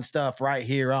kind of fun stuff right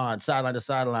here on Sideline to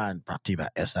Sideline, brought to you by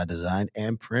SI Design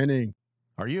and Printing.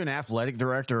 Are you an athletic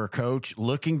director or coach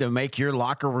looking to make your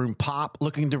locker room pop,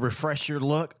 looking to refresh your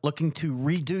look, looking to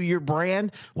redo your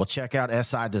brand? Well, check out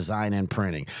SI Design and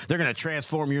Printing. They're going to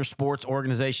transform your sports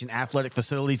organization athletic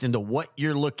facilities into what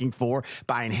you're looking for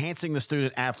by enhancing the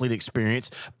student athlete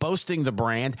experience, boasting the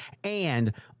brand,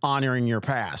 and honoring your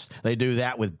past. They do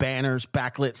that with banners,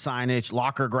 backlit signage,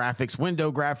 locker graphics,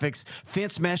 window graphics,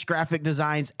 fence mesh graphic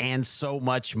designs, and so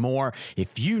much more.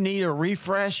 If you need a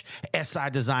refresh,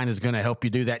 SI Design is going to help you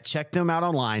do that. Check them out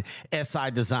online,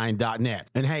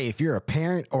 sidesign.net. And hey, if you're a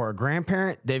parent or a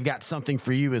grandparent, they've got something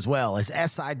for you as well, as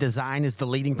SI Design is the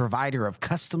leading provider of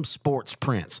custom sports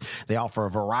prints. They offer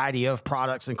a variety of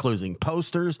products, including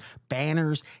posters,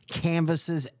 banners,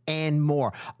 canvases, and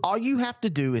more. All you have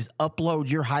to do is upload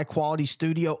your high-quality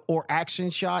studio or action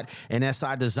shot, and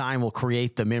SI Design will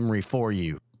create the memory for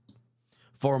you.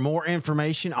 For more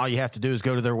information, all you have to do is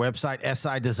go to their website,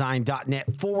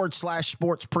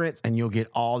 sidesign.net/sports prints, and you'll get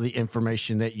all the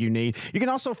information that you need. You can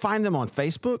also find them on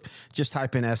Facebook. Just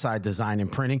type in SI Design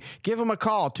and Printing. Give them a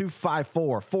call,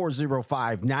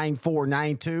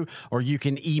 254-405-9492, or you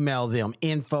can email them,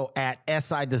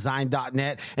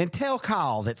 info@sidesign.net, and tell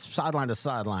Kyle that Sideline to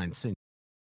Sideline sent.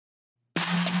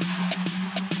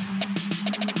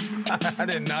 I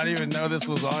did not even know this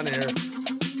was on here.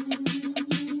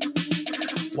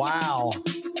 Wow.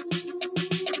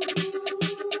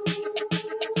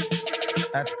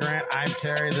 That's Grant. I'm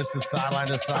Terry. This is Sideline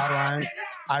to Sideline.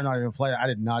 I'm not even playing. I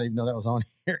did not even know that was on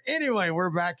here. Anyway, we're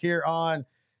back here on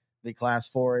the Class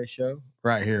 4A show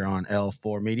right here on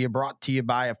L4 Media, brought to you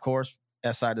by, of course,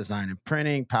 SI Design and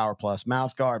Printing, Power Plus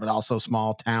Mouthguard, but also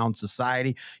Small Town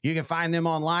Society. You can find them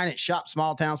online at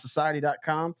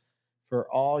shopsmalltownsociety.com. For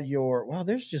all your,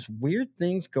 there's just weird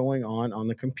things going on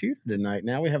the computer tonight.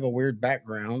 Now we have a weird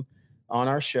background on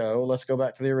our show. Let's go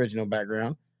back to the original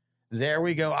background. There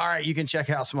we go. All right, you can check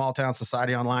out Small Town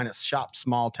Society online at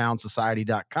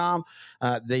shopsmalltownsociety.com.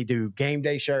 They do game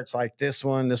day shirts like this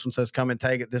one. This one says, "Come and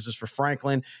take it." This is for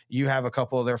Franklin. You have a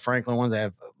couple of their Franklin ones. They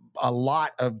have a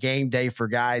lot of game day for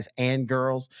guys and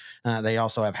girls. They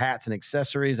also have hats and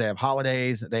accessories. They have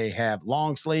holidays. They have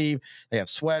long sleeve. They have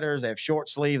sweaters. They have short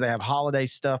sleeve. They have holiday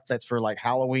stuff that's for like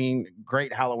Halloween.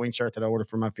 Great Halloween shirt that I ordered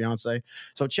for my fiance.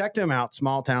 So check them out,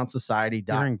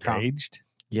 smalltownsociety.com. You're engaged?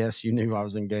 Yes, you knew I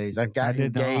was engaged. I got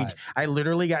engaged. I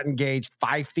literally got engaged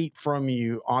 5 feet from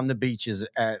you on the beaches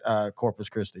at Corpus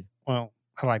Christi. Well,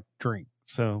 I like to drink,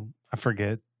 so I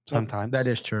forget. Sometimes. That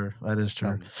is true.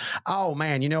 Oh,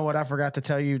 man. You know what I forgot to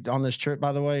tell you on this trip,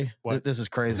 by the way? This is a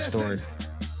crazy story.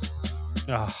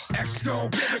 Oh.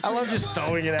 I love just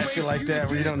throwing it at you like that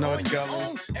when you don't know what's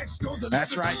going.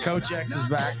 That's right. Coach X is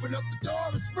back.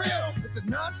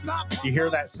 You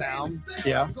hear that sound?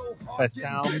 Yeah. That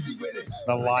sound,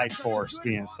 the life force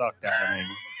being sucked out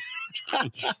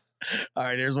of me. All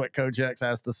right, here's what Coach X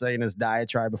has to say in his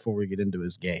diatribe before we get into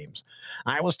his games.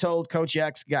 I was told Coach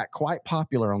X got quite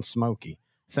popular on Smokey.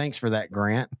 Thanks for that,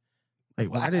 Grant.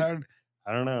 Wait, I don't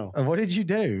know. What did you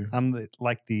do? I'm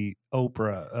like the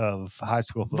Oprah of high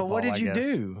school football. But what did you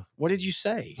do? What did you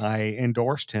say? I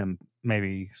endorsed him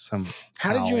maybe some.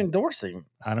 How did you endorse him?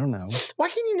 I don't know. Why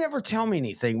can you never tell me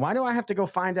anything? Why do I have to go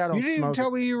find out on Smokey? You didn't even tell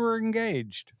me you were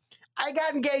engaged. I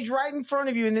got engaged right in front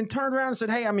of you and then turned around and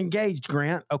said, "Hey, I'm engaged,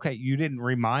 Grant." Okay, you didn't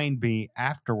remind me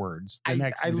afterwards.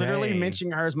 I literally mention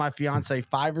her as my fiance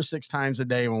 5 or 6 times a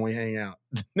day when we hang out.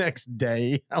 The next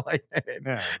day,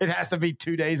 it has to be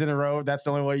 2 days in a row. That's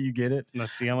the only way you get it.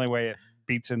 That's the only way it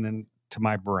beats an to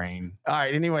my brain. All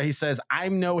right. Anyway, he says,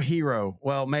 I'm no hero.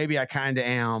 Well, maybe I kind of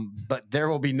am, but there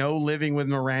will be no living with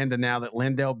Miranda now that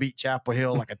Lindell beat Chapel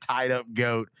Hill like a tied up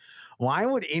goat. Why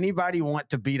would anybody want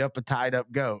to beat up a tied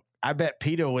up goat? I bet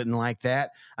PETA wouldn't like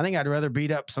that. I think I'd rather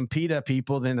beat up some PETA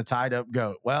people than a tied up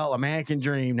goat. Well, a man can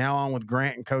dream. Now on with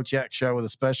Grant and Coach X show with a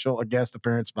special guest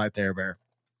appearance by Tare Bear.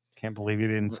 Can't believe you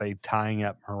didn't say tying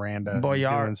up Miranda Boy, and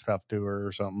y'all doing stuff to her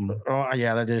or something. Oh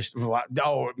yeah, that is.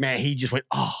 Oh man, he just went.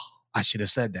 Oh, I should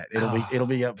have said that. It'll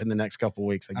be up in the next couple of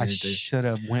weeks. I should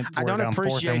have went for I don't it on 4th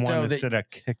appreciate, and 1 though, instead of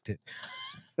kicked it.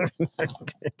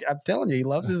 I'm telling you, he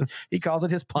loves his. He calls it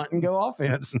his punt and go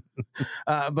offense.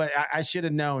 But I should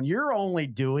have known. You're only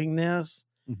doing this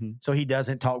so he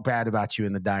doesn't talk bad about you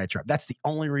in the diatribe. That's the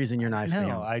only reason you're nice to him.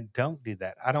 No, I don't do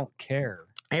that. I don't care.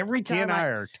 Every time he and I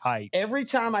are tight. Every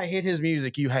time I hit his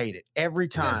music, you hate it. Every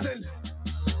time. Listen,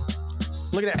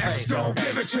 Look at that face. X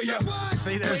give it to you.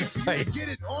 See, there's a face. Get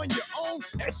it on your own.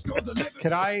 X deliver.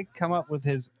 Could I come up with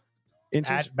his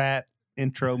at-bat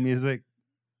intro music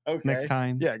next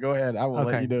time? Yeah, go ahead. I will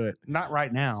let you do it. Not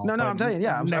right now. No, I'm telling you.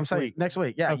 Yeah, I'm saying week. next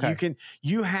week. Yeah, Okay.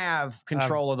 You have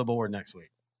control of the board next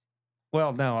week.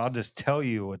 Well, no, I'll just tell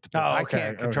you what to do. Oh, I okay,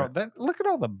 can't control that. Look at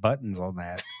all the buttons on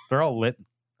that. They're all lit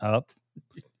up.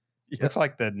 It's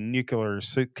like the nuclear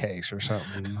suitcase or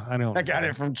something. I got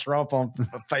it from Trump on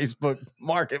Facebook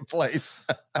Marketplace.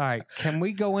 All right. Can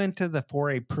we go into the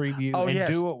 4A preview and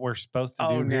do what we're supposed to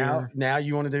do now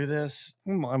you want to do this?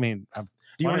 I mean, do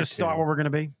you want to start where we're going to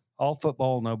be? All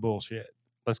football, no bullshit.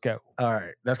 Let's go. All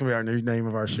right. That's going to be our new name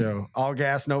of our show. All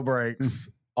gas, no brakes.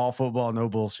 All football, no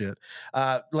bullshit.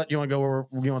 You want to go where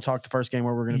you want to talk the first game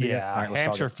where we're going to be? Yeah. All right,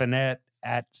 Hampshire Finette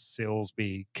at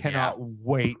Silsbee. Cannot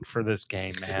wait for this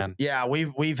game, man. Yeah,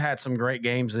 we've had some great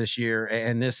games this year,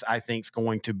 and this I think is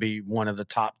going to be one of the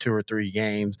top 2 or 3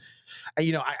 games.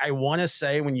 You know, I want to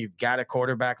say when you've got a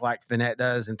quarterback like Finette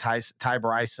does and Ty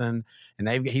Bryson,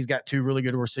 and he's got 2 really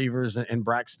good receivers in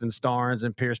Braxton Starnes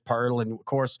and Pierce Pirtle, and of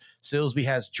course Silsbee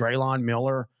has Draylon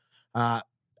Miller.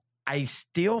 I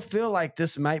still feel like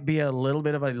this might be a little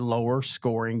bit of a lower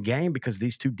scoring game because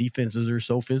these 2 defenses are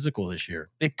so physical this year.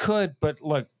 It could, but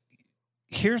look,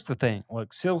 here's the thing.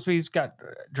 Look, Silsbee's got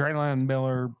Draylon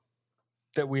Miller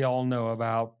that we all know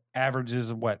about, averages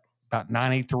of about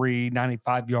 93,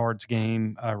 95 yards a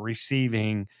game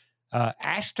receiving.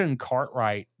 Ashton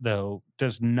Cartwright, though,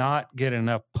 does not get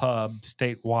enough pub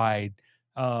statewide.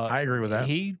 I agree with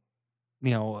that.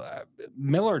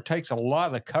 Miller takes a lot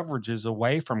of the coverages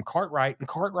away from Cartwright, and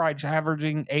Cartwright's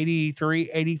averaging 83,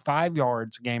 85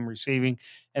 yards a game receiving.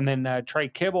 And then Trey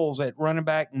Kibbles at running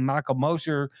back and Michael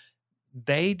Mosher,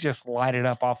 they just light it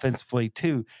up offensively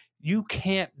too. You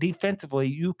can't defensively,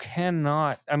 you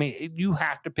cannot. I mean, you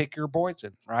have to pick your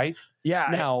poison, right? Yeah.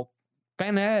 Now,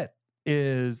 Finette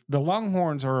is the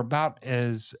Longhorns are about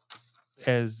as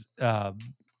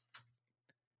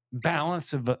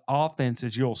balance of offense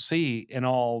as you'll see in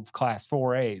all of Class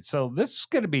 4A. So this is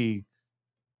going to be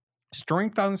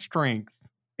strength on strength,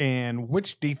 and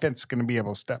which defense is going to be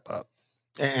able to step up,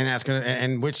 and that's going to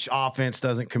and which offense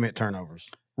doesn't commit turnovers.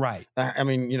 Right. I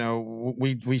mean,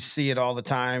 we see it all the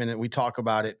time, and we talk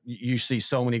about it. You see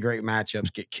so many great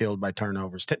matchups get killed by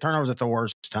turnovers. Turnovers at the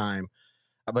worst time.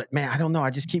 But man, I don't know. I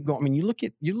just keep going. I mean, you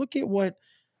look at what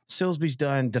Silsbee's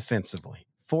done defensively.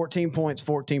 14 points,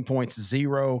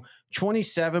 0,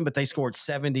 27, but they scored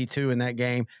 72 in that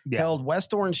game. Yeah. Held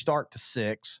West Orange Stark to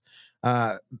 6,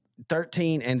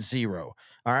 13-0. All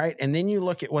right. And then you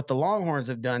look at what the Longhorns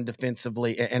have done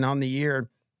defensively. And on the year,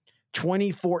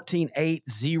 20, 14, 8,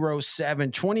 0,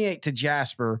 7, 28 to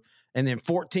Jasper, and then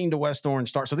 14 to West Orange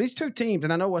Stark. So these 2 teams,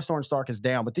 and I know West Orange Stark is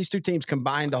down, but these 2 teams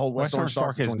combined to hold West Orange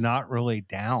Stark is not really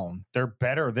down. They're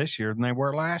better this year than they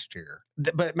were last year.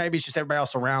 But maybe it's just everybody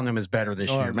else around them is better this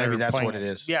year. Maybe that's what it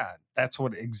is. Yeah, that's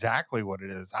exactly what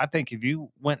it is. I think if you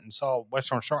went and saw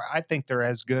West Orange Stark, I think they're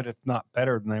as good, if not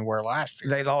better, than they were last year.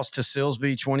 They lost to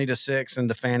Silsbee 20-6 and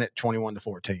DeFan at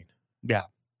 21-14. Yeah.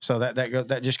 So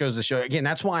that just goes to show, again,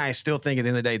 that's why I still think at the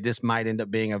end of the day, this might end up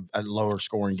being a lower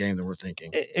scoring game than we're thinking.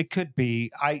 It could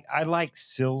be. I like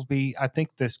Silsbee. I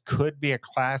think this could be a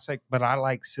classic, but I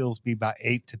like Silsbee by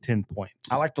 8 to 10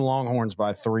 points. I like the Longhorns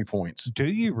by 3 points. Do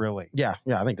you really? Yeah.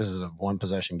 I think this is a 1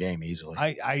 possession game easily.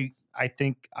 I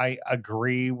think I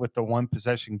agree with the 1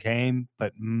 possession game,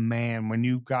 but man, when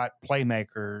you've got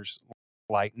playmakers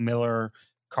like Miller,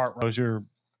 Cartwright,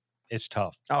 it's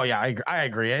tough. Oh yeah, I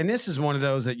agree. And this is one of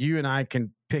those that you and I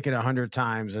can pick it 100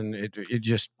 times, and it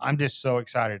just. I'm just so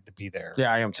excited to be there. Yeah,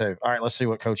 I am too. All right, let's see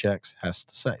what Coach X has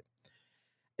to say.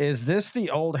 Is this the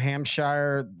old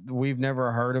Hampshire we've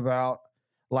never heard about?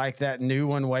 like that new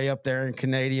one way up there in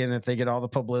Canadian that they get all the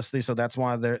publicity. So that's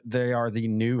why they are the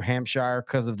New Hampshire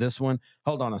because of this one.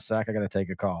 Hold on a sec. I got to take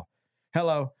a call.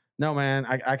 Hello. No, man,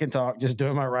 I can talk. Just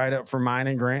doing my write-up for mine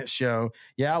and Grant's show.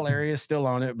 Yeah, Larry is still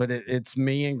on it, but it's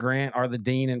me and Grant are the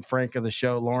Dean and Frank of the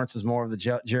show. Lawrence is more of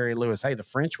the Jerry Lewis. Hey, the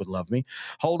French would love me.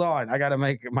 Hold on. I got to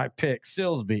make my pick.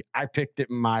 Silsby, I picked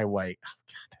it my way. Oh,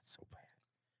 God, that's so bad.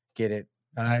 Get it?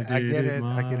 I get it.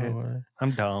 I get it. Way.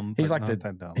 I'm dumb. He's but like not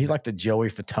that dumb. He's like the Joey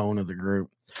Fatone of the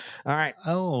group. All right.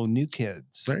 Oh, new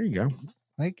kids. There you go.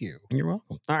 Thank you. You're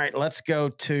welcome. All right, let's go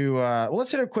to let's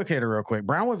hit a quick hitter real quick.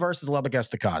 Brownwood versus Lubbock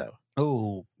Estacado.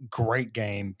 Oh, great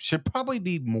game. Should probably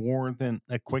be more than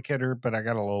a quick hitter, but I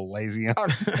got a little lazy on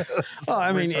Well,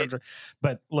 I mean,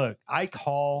 but look, I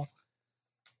call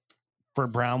for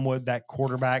Brownwood that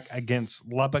quarterback against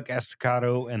Lubbock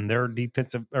Estacado and their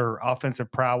defensive or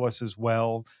offensive prowess as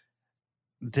well.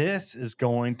 This is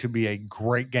going to be a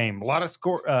great game. A lot of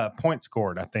points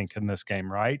scored, I think, in this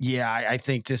game, right? Yeah, I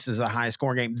think this is a high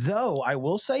scoring game. Though I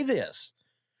will say this.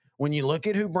 When you look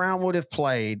at who Brownwood have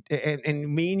played, and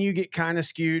me and you get kind of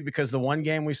skewed because the one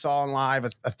game we saw in live,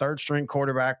 a third string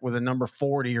quarterback with a number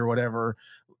 40 or whatever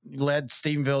led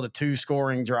Stephenville to 2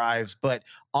 scoring drives. But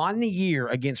on the year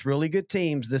against really good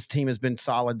teams, this team has been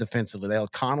solid defensively. They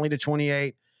held Connolly to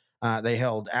 28. They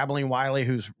held Abilene Wiley,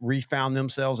 who's refound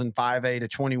themselves in 5A to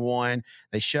 21.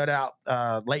 They shut out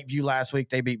Lakeview last week.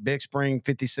 They beat Big Spring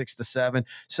 56-7.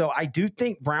 So I do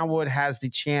think Brownwood has the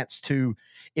chance to,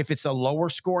 if it's a lower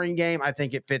scoring game, I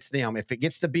think it fits them. If it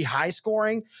gets to be high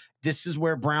scoring, this is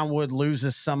where Brownwood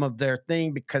loses some of their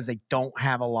thing because they don't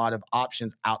have a lot of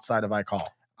options outside of iCall.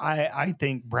 I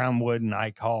think Brownwood and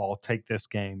iCall take this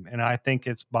game, and I think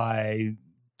it's by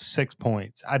 6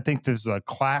 points. I think this is a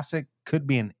classic, could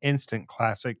be an instant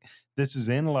classic. This is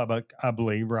in Lubbock, I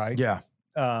believe, right? Yeah.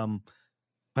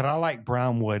 But I like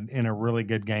Brownwood in a really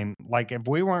good game. Like if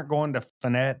we weren't going to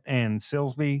Finette and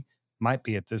Silsby, might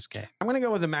be at this game. I'm going to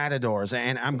go with the Matadors,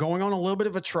 and I'm going on a little bit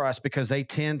of a trust because they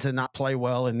tend to not play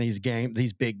well in these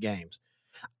big games.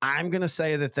 I'm going to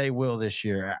say that they will this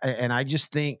year, and I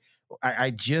just think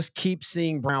I just keep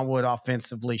seeing Brownwood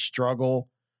offensively struggle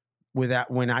with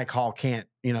that when iCall can't,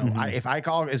 if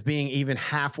iCall is being even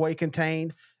halfway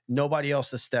contained, nobody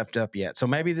else has stepped up yet. So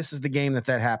maybe this is the game that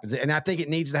happens. And I think it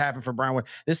needs to happen for Brownwood.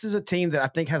 This is a team that I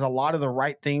think has a lot of the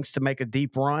right things to make a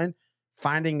deep run.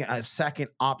 Finding a second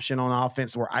option on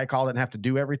offense where iCall didn't have to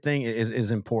do everything is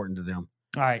important to them.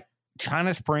 All right.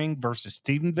 China Spring versus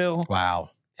Stephenville.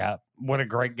 Wow. Yeah. What a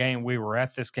great game. We were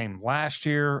at this game last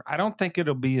year. I don't think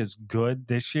it'll be as good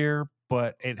this year,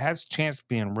 but it has a chance of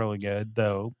being really good,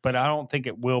 though. But I don't think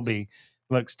it will be.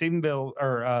 Look, Stephenville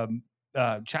or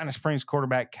China Springs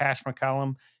quarterback Cash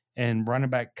McCollum and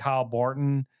running back Kyle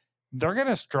Barton, they're going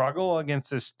to struggle against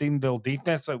this Stephenville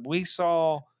defense. Like we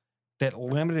saw that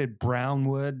limited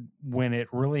Brownwood when it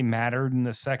really mattered in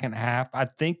the second half. I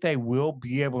think they will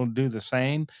be able to do the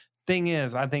same. Thing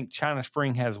is, I think China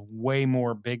Spring has way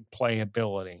more big play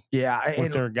ability. Yeah,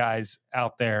 with their guys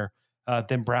out there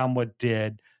than Brownwood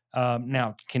did.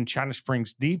 Now, can China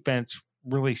Springs defense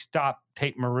really stop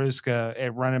Tate Maruska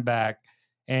at running back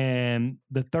and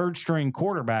the third string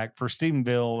quarterback for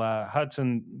Stephenville,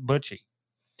 Hudson Butchie?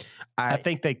 I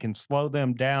think they can slow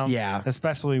them down. Yeah,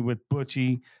 especially with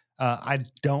Butchie. I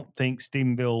don't think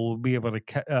Stephenville will be able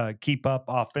to keep up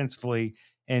offensively.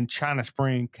 And China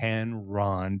Spring can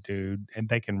run, dude. And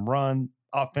they can run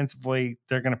offensively.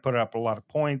 They're going to put up a lot of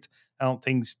points. I don't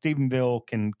think Stephenville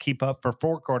can keep up for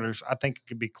 4 quarters. I think it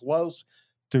could be close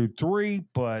through 3,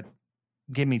 but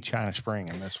give me China Spring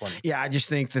in this one. Yeah, I just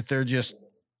think that they're just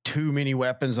too many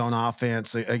weapons on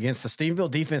offense against the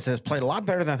Stephenville defense that has played a lot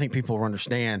better than I think people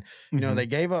understand. You know, they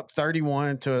gave up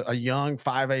 31 to a young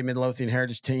 5A Midlothian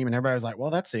Heritage team, and everybody was like,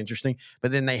 well, that's interesting.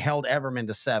 But then they held Everman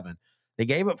to 7. They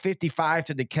gave up 55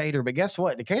 to Decatur, but guess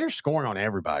what? Decatur's scoring on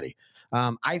everybody.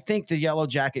 I think the Yellow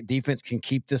Jacket defense can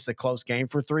keep this a close game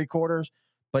for 3 quarters,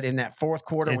 but in that 4th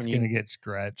quarter, it's going to get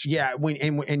scratched. Yeah,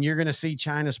 and you're going to see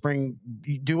China Spring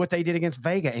do what they did against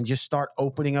Vega and just start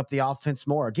opening up the offense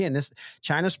more. Again, this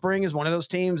China Spring is one of those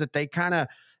teams that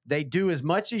they do as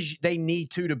much as they need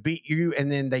to beat you, and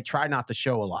then they try not to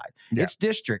show a lot. Yeah. It's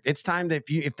district. It's time that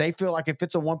if they feel like if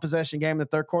it's a 1-possession game in the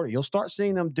 3rd quarter, you'll start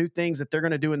seeing them do things that they're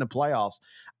going to do in the playoffs.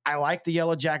 I like the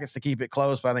Yellow Jackets to keep it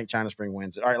close, but I think China Spring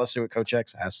wins it. All right, let's see what Coach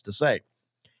X has to say.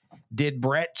 Did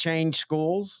Brett change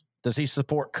schools? Does he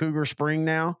support Cougar Spring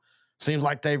now? Seems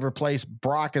like they've replaced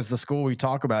Brock as the school we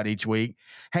talk about each week.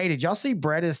 Hey, did y'all see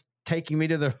Brett is taking me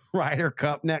to the Ryder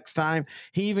Cup next time.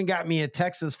 He even got me a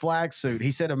Texas flag suit.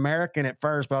 He said American at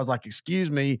first, but I was like, excuse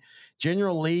me,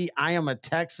 General Lee, I am a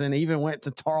Texan, even went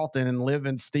to Tarleton and live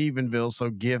in Stephenville,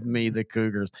 so give me the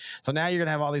Cougars. So now you're going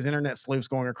to have all these internet sleuths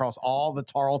going across all the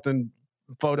Tarleton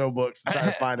photo books to try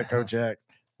to find a Coach X.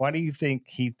 Why do you think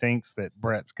he thinks that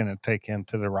Brett's going to take him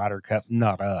to the Ryder Cup,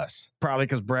 not us? Probably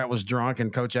because Brett was drunk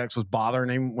and Coach X was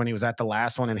bothering him when he was at the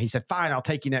last one, and he said, fine, I'll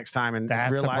take you next time. And That's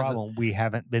the realized problem. We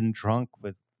haven't been drunk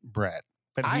with Brett.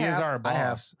 But he is our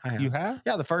boss. I have. You have?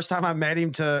 Yeah, the first time I met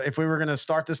him if we were going to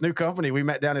start this new company, we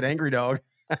met down at Angry Dog.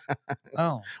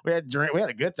 Oh. We had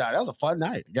a good time. That was a fun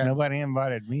night. Nobody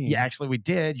invited me. Yeah, actually we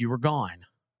did. You were gone.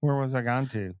 Where was I gone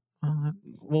to?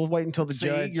 We'll wait until the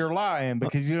judge. You're lying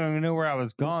because you don't even know where I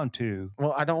was gone to.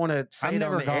 Well, I don't want to say it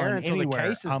on the air until anywhere. the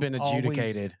case has been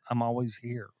adjudicated. I'm always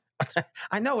here.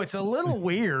 I know it's a little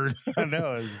weird. I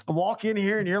know. I walk in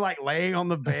here and you're like laying on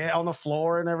the bed, on the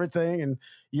floor and everything. And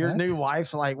your new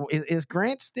wife's like, is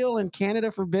Grant still in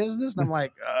Canada for business? And I'm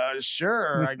like,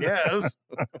 sure, I guess.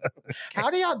 How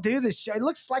do y'all do this show? It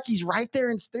looks like he's right there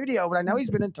in studio, but I know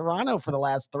he's been in Toronto for the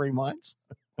last 3 months.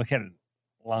 We had a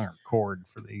longer cord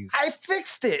for these. I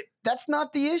fixed it. That's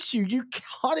not the issue. You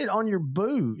caught it on your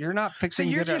boot. You're not fixing.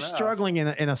 So you're just struggling in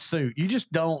a suit. You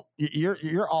just don't.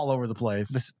 You're all over the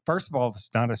place. First of all, it's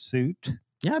not a suit.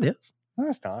 Yeah, it is. No,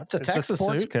 it's not. It's a Texas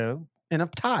sports suit coat and a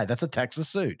tie. That's a Texas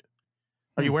suit.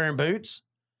 Are you wearing boots?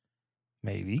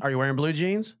 Maybe. Are you wearing blue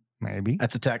jeans? Maybe.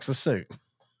 That's a Texas suit.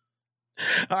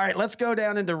 All right, let's go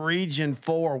down into Region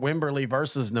 4, Wimberley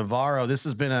versus Navarro. This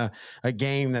has been a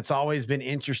game that's always been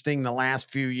interesting the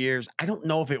last few years. I don't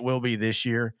know if it will be this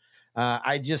year.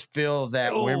 I just feel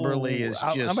that Wimberley is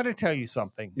just... I'm going to tell you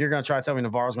something. You're going to try to tell me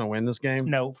Navarro's going to win this game?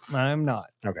 No, I'm not.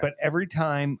 Okay. But every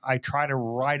time I try to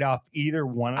write off either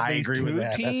one of these two teams...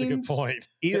 That's a good point.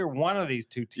 Either one of these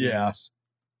two teams,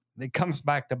 it comes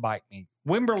back to bite me.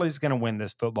 Wimberley's going to win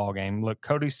this football game. Look,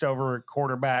 Cody Stover at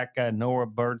quarterback, Noah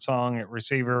Birdsong at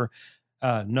receiver,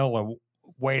 Nola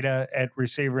Wada at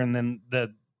receiver, and then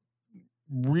the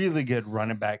really good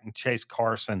running back and Chase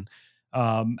Carson.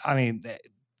 I mean,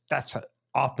 that's an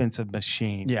offensive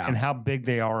machine. Yeah. And how big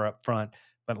they are up front.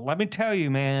 But let me tell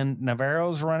you, man,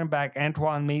 Navarro's running back,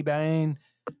 Antoine Mebane,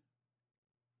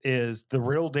 is the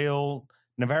real deal.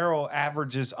 Navarro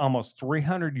averages almost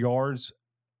 300 yards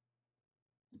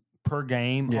per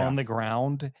game on the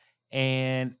ground.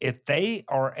 And if they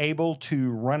are able to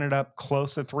run it up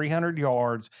close to 300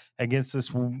 yards against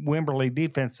this Wimberley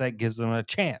defense, that gives them a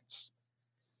chance.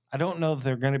 I don't know if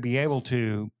they're going to be able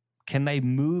to. Can they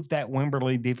move that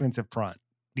Wimberley defensive front?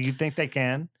 Do you think they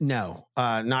can? No,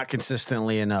 not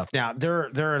consistently enough. Now,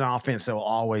 they're an offense that will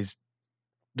always...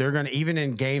 They're going to, even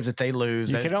in games that they lose.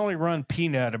 You can only run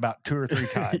Peanut about 2 or 3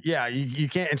 times. Yeah, you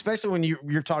can't, especially when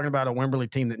you're talking about a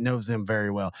Wimberley team that knows them very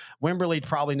well. Wimberley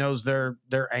probably knows their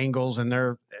angles and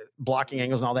their blocking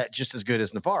angles and all that just as good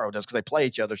as Navarro does because they play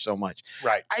each other so much.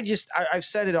 Right. I've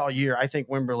said it all year. I think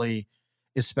Wimberley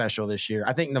is special this year.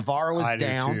 I think Navarro is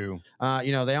down. Do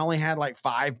too. They only had like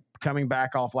 5 coming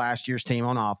back off last year's team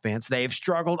on offense. They've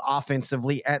struggled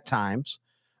offensively at times.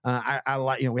 I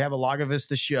like, we have a Laga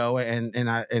Vista show and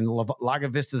Laga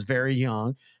Vista is very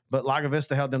young, but Laga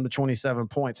Vista held them to 27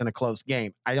 points in a close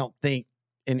game. I don't think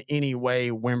in any way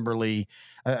Wimberley,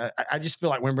 I just feel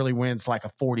like Wimberley wins like a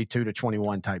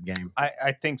 42-21 type game.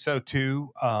 I think so too.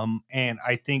 And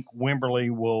I think Wimberley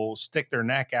will stick their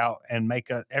neck out and make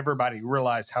everybody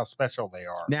realize how special they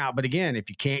are. Now, but again,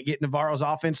 if you can't get Navarro's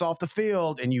offense off the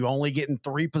field and you only getting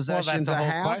 3 possessions that's the a whole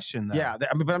half, question, though. Yeah,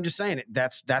 but I'm just saying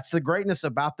that's the greatness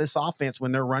about this offense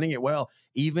when they're running it well.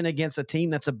 Even against a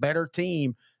team that's a better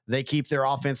team, they keep their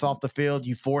offense off the field.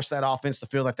 You force that offense to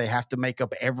feel like they have to make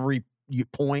up every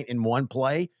point in one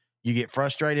play. You get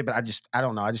frustrated, but I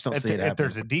don't know. I just don't see it happening. If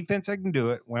there's a defense that can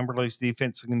do it, Wimberley's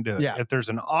defense can do it. Yeah. If there's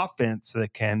an offense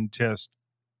that can just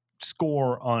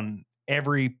score on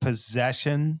every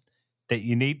possession that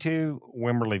you need to,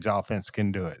 Wimberley's offense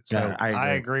can do it. So Yeah, I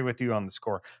agree with you on the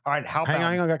score. All right, how about...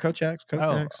 Hang on, I got Coach X.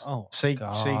 Coach X. See,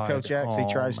 Coach X, he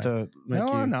tries to make No,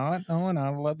 you... I'm not. I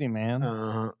love you,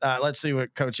 man. Let's see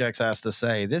what Coach X has to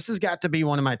say. This has got to be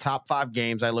one of my top 5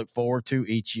 games I look forward to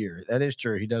each year. That is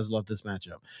true. He does love this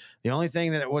matchup. The only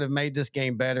thing that would have made this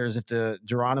game better is if the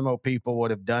Geronimo people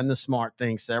would have done the smart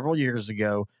thing several years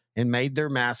ago and made their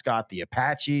mascot the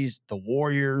Apaches, the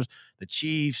Warriors, the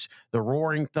Chiefs, the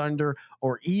Roaring Thunder,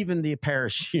 or even the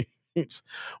Parachutes.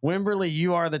 Wimberley,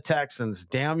 you are the Texans.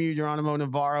 Damn you, Geronimo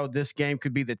Navarro. This game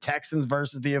could be the Texans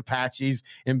versus the Apaches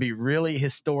and be really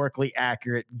historically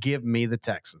accurate. Give me the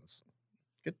Texans.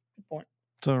 Good point.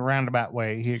 So, a roundabout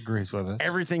way, he agrees with us.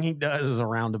 Everything he does is a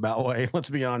roundabout way. Let's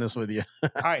be honest with you.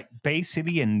 All right, Bay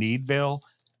City and Needville.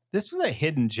 This was a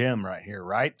hidden gem right here,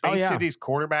 right? Bay City's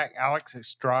quarterback, Alex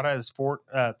Estrada, is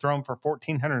thrown for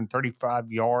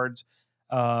 1,435 yards.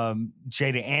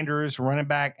 Jada Andrews, running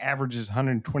back, averages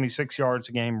 126 yards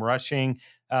a game rushing.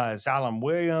 Zylan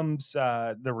Williams,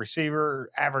 the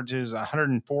receiver, averages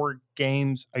 104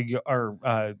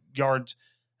 yards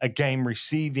a game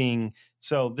receiving.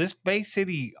 So this Bay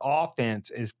City offense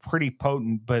is pretty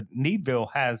potent, but Needville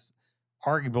has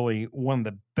arguably one of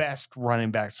the best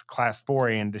running backs, Class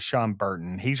 4A, in Deshaun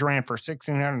Burton. He's ran for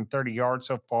 1,630 yards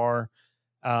so far.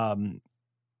 I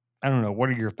don't know. What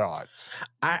are your thoughts?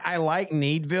 I like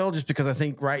Needville just because I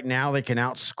think right now they can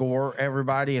outscore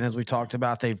everybody. And as we talked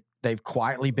about, they've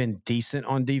quietly been decent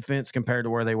on defense compared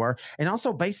to where they were. And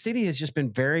also Bay City has just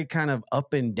been very kind of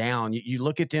up and down. You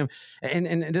look at them,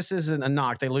 and this isn't a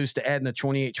knock. They lose to Edna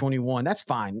 28-21. That's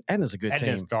fine. Edna's a good team.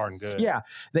 Edna's darn good. Yeah.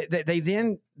 They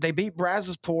beat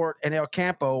Brazosport and El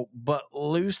Campo, but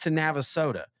lose to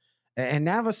Navasota. And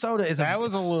Navasota is that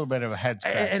was a little bit of a head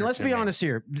scratcher. And let's be honest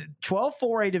here,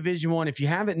 12-4A Division I. If you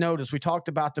haven't noticed, we talked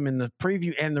about them in the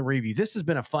preview and the review. This has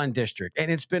been a fun district, and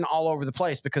it's been all over the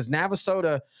place because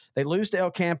Navasota, they lose to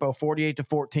El Campo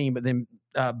 48-14, but then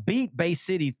beat Bay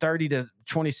City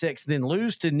 30-26, then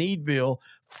lose to Needville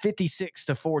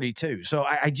 56-42. So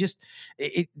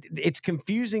it's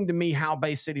confusing to me how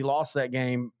Bay City lost that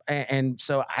game, and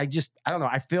so I don't know.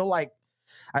 I feel like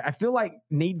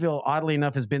Needville, oddly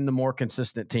enough, has been the more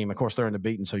consistent team. Of course, they're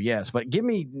unbeaten, so yes. But give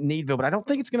me Needville, but I don't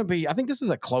think it's going to be – I think this is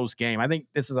a close game. I think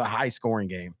this is a high-scoring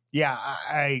game. Yeah,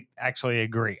 I actually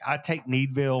agree. I take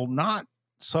Needville not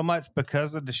so much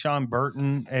because of Deshaun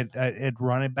Burton at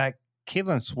running back.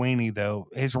 Keelan Sweeney, though,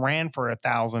 has ran for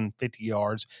 1,050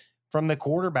 yards from the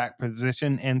quarterback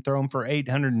position and thrown for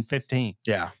 815.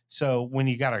 Yeah. So when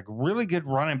you got a really good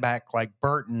running back like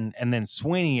Burton and then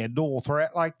Sweeney, a dual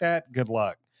threat like that, good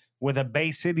luck. With a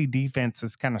Bay City defense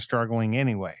that's kind of struggling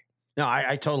anyway. No,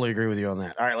 I totally agree with you on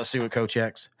that. All right, let's see what Coach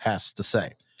X has to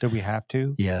say. Do we have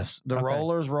to? Yes. The Okay.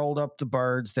 Rollers rolled up the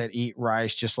birds that eat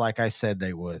rice just like I said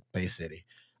they would, Bay City.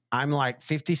 I'm like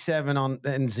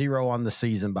 57-0 on the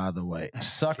season, by the way.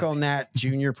 Suck on that,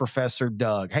 Junior Professor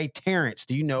Doug. Hey, Terrence,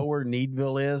 do you know where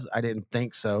Needville is? I didn't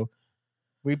think so.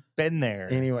 We've been there.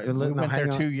 Anyway, we went there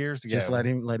 2 years ago. Just let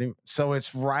him. So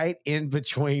it's right in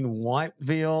between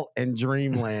Wantville and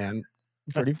Dreamland.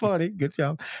 Pretty funny. Good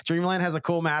job. Dreamland has a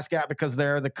cool mascot because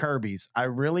they're the Kirby's. I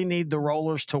really need the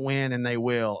Rollers to win, and they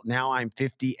will. Now I'm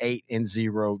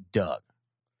 58-0, Doug.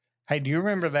 Hey, do you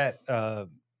remember that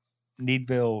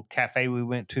Needville Cafe we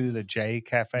went to, the J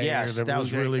Cafe? Yes, that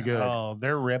was really good. Oh,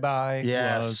 their ribeye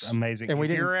was amazing. And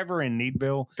if you're ever in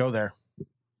Needville, go there.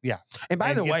 Yeah. And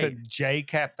by the way, the J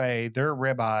Cafe, their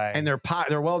ribeye. And their pie,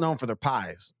 they're well known for their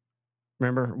pies.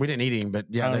 Remember? We didn't eat any, but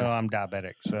yeah. I know I'm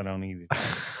diabetic, so I don't eat it.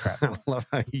 Crap. I love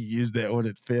how you use that when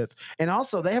it fits. And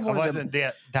also, they have one I of them.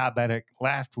 wasn't diabetic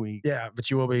last week. Yeah,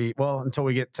 but you will be, well, until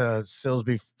we get to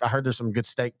Silsby. I heard there's some good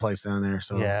steak place down there.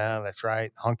 So yeah, that's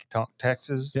right. Honky Tonk,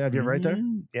 Texas. Yeah, have you ever right there?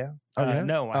 Yeah. Oh, yeah?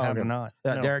 No, I have okay. not.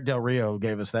 Yeah, No. Derek Del Rio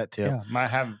gave us that tip. Yeah, might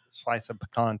have a slice of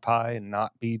pecan pie and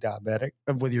not be diabetic.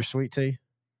 With your sweet tea.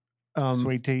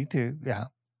 Sweet tea too. Yeah.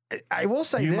 I will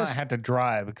say you this. might have to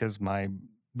drive because my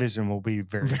vision will be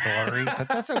very blurry, but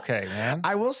that's okay, man.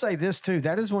 I will say this too.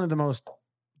 That is one of the most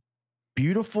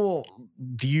beautiful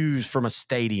views from a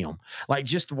stadium. Like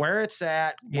just where it's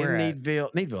at Where in at?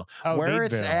 Needville. Oh, where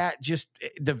it's Needville. at, just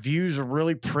the views are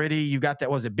really pretty. You got that,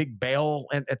 was it big bell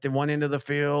at the one end of the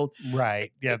field?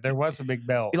 Right. Yeah, there was a big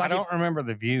bell. Like I don't remember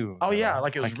the view. Oh though, yeah,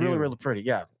 like it was really, you. really pretty.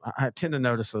 Yeah, I tend to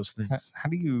notice those things. How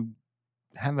do you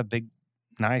have a big,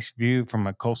 nice view from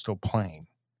a coastal plain?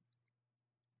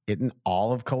 Isn't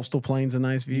all of Coastal Plains a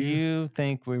nice view? You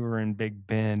think we were in Big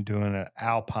Bend doing an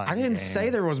alpine? I didn't game. say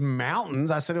there was mountains.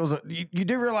 I said it was. You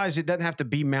do realize it doesn't have to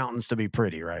be mountains to be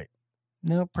pretty, right?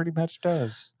 No, pretty much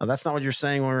does. Well, that's not what you're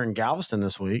saying when we were in Galveston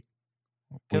this week.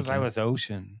 Because I Weekend. was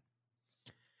ocean.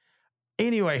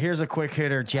 Anyway, here's a quick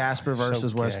hitter: Jasper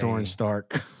versus West okay. Orange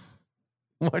Stark.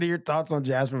 What are your thoughts on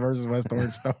Jasper versus West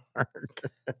Orange Stark?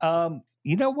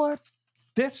 You know what?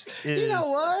 This is. You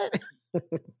know what?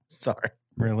 Sorry,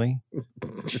 Really?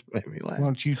 just made me laugh. Why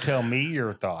don't you tell me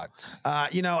your thoughts?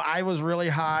 I was really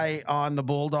high on the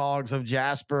Bulldogs of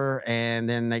Jasper, and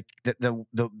then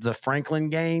the Franklin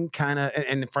game kind of,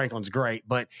 and Franklin's great,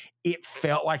 but it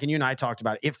felt like, and you and I talked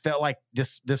about it, it felt like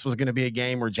this was going to be a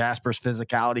game where Jasper's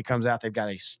physicality comes out. They've got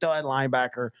a stud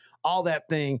linebacker, all that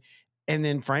thing. And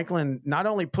then Franklin not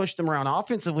only pushed them around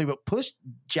offensively, but pushed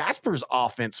Jasper's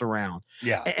offense around.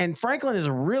 Yeah. And Franklin is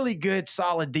a really good,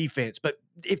 solid defense. But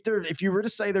if you were to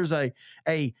say there's a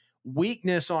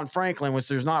weakness on Franklin, which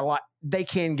there's not a lot, they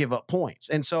can give up points.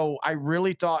 And so I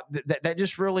really thought that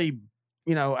just really,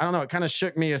 I don't know, it kind of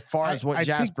shook me as far as what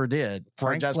Jasper did.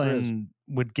 Franklin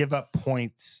would give up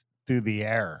points through the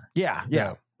air. Yeah.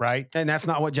 Though, right? And that's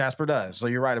not what Jasper does. So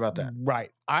you're right about that. Right.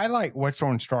 I like West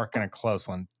Orange Stark in a close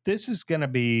one. This is going to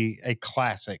be a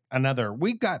classic.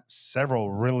 We've got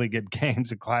several really good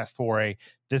games in Class 4A.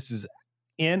 This is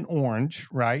in Orange,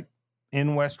 right?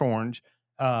 In West Orange.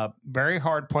 Very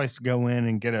hard place to go in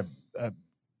and get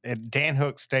at Dan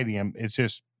Hook Stadium. It's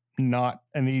just not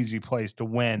an easy place to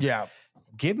win. Yeah.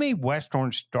 Give me West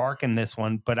Orange Stark in this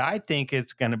one, but I think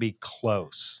it's going to be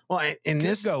close. Well, and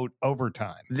this go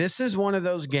overtime. This is one of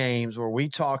those games where we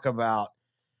talk about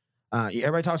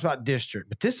everybody talks about district,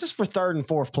 but this is for third and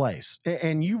fourth place,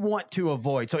 and you want to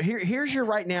avoid. So here's your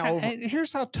right now.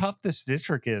 Here's how tough this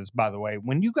district is, by the way.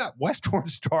 When you got West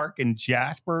Orange Stark and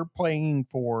Jasper playing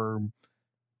for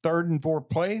third and fourth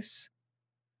place,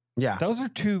 yeah, those are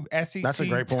two SEC That's a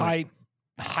great point. type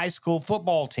high school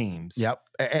football teams. Yep.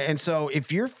 And so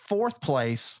if you're fourth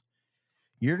place,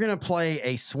 you're going to play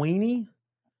a Sweeney,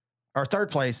 or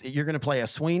third place, you're going to play a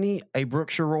Sweeney, a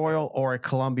Brookshire Royal, or a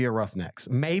Columbia Roughnecks.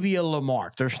 Maybe a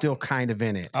Lamarck. They're still kind of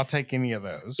in it. I'll take any of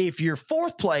those. If you're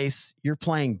fourth place, you're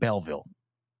playing Belleville.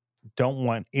 Don't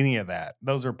want any of that.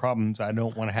 Those are problems I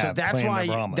don't want to have. So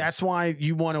that's why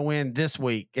you want to win this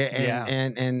week.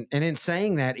 And in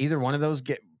saying that, either one of those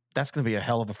that's going to be a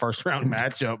hell of a first round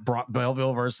matchup.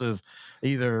 Belleville versus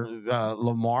either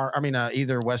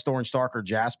either West Orange Stark or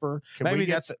Jasper. Maybe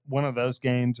that's one of those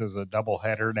games as a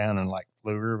doubleheader down in like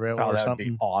Pflugerville or that'd something.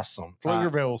 Be awesome.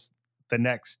 Pflugerville's the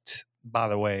next, by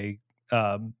the way,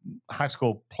 high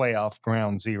school playoff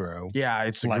ground zero. Yeah,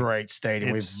 it's a great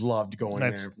stadium. We've loved going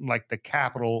there. That's like the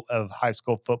capital of high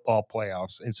school football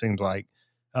playoffs. It seems like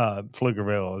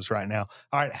Pflugerville is right now.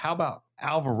 All right, how about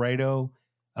Alvarado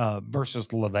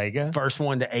versus La Vega? First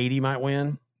one to 80 might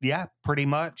win. Yeah, pretty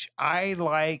much. I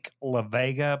like La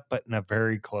Vega, but in a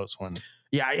very close one.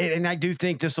 Yeah, and I do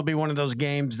think this will be one of those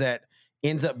games that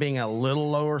ends up being a little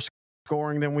lower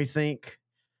scoring than we think.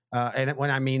 And when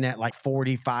I mean that, like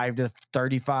 45 to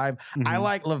 35, I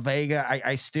like La Vega.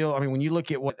 I still, when you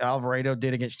look at what Alvarado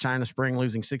did against China Spring,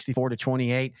 losing 64 to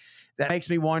 28, that makes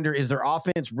me wonder, is their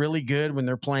offense really good when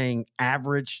they're playing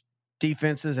average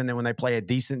defenses, and then when they play a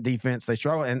decent defense, they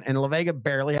struggle? And La Vega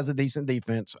barely has a decent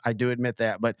defense. I do admit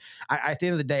that. But at the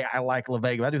end of the day, I like La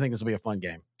Vega. I do think this will be a fun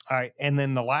game. All right. And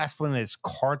then the last one is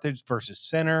Carthage versus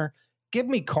Center. Give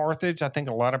me Carthage. I think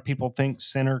a lot of people think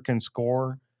Center can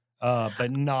score,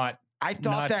 but not. I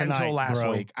thought that tonight, until last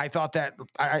week. I thought that,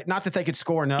 not that they could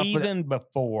score enough. Even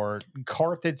before,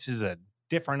 Carthage is a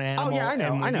different animal. Oh, yeah,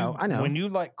 I know. When you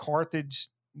let Carthage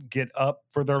get up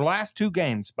for their last two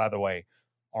games, by the way,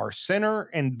 are Center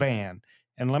and Van.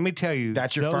 And let me tell you,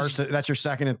 that's your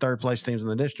second and third place teams in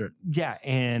the district. Yeah.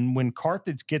 And when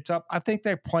Carthage gets up, I think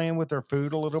they're playing with their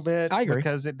food a little bit. I agree.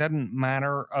 Because it doesn't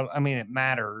matter. It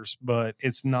matters, but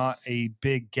it's not a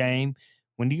big game.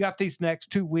 When you got these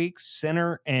next 2 weeks,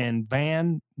 Center and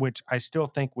Van, which I still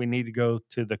think we need to go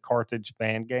to the Carthage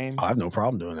Van game. I have no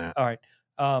problem doing that. All right.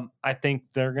 I think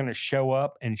they're going to show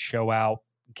up and show out.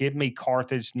 Give me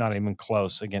Carthage, not even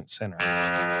close, against Center.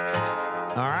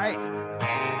 All right.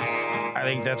 I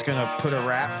think that's going to put a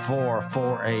wrap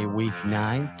for a week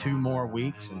 9. 2 more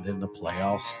weeks, and then the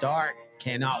playoffs start.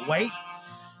 Cannot wait.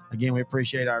 Again, we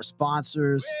appreciate our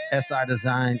sponsors, SI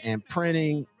Design and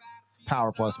Printing,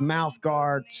 Power Plus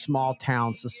Mouthguard, Small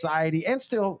Town Society, and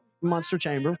still Munster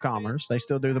Chamber of Commerce. They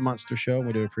still do the Munster Show.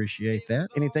 We do appreciate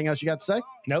that. Anything else you got to say?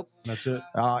 Nope, that's it.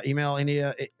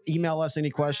 Email us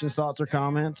any questions, thoughts, or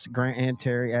comments. Grant and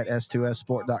Terry at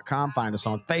S2Ssport.com. Find us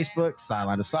on Facebook,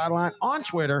 Sideline to Sideline, on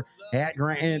Twitter at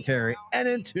Grant and Terry. And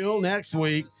until next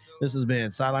week, this has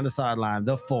been Sideline to Sideline,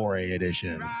 the 4A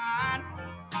edition.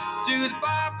 To the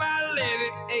bar by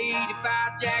levee,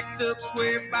 85 jacked up,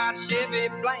 square by Chevy,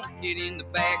 blanket in the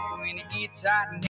back when it gets hot and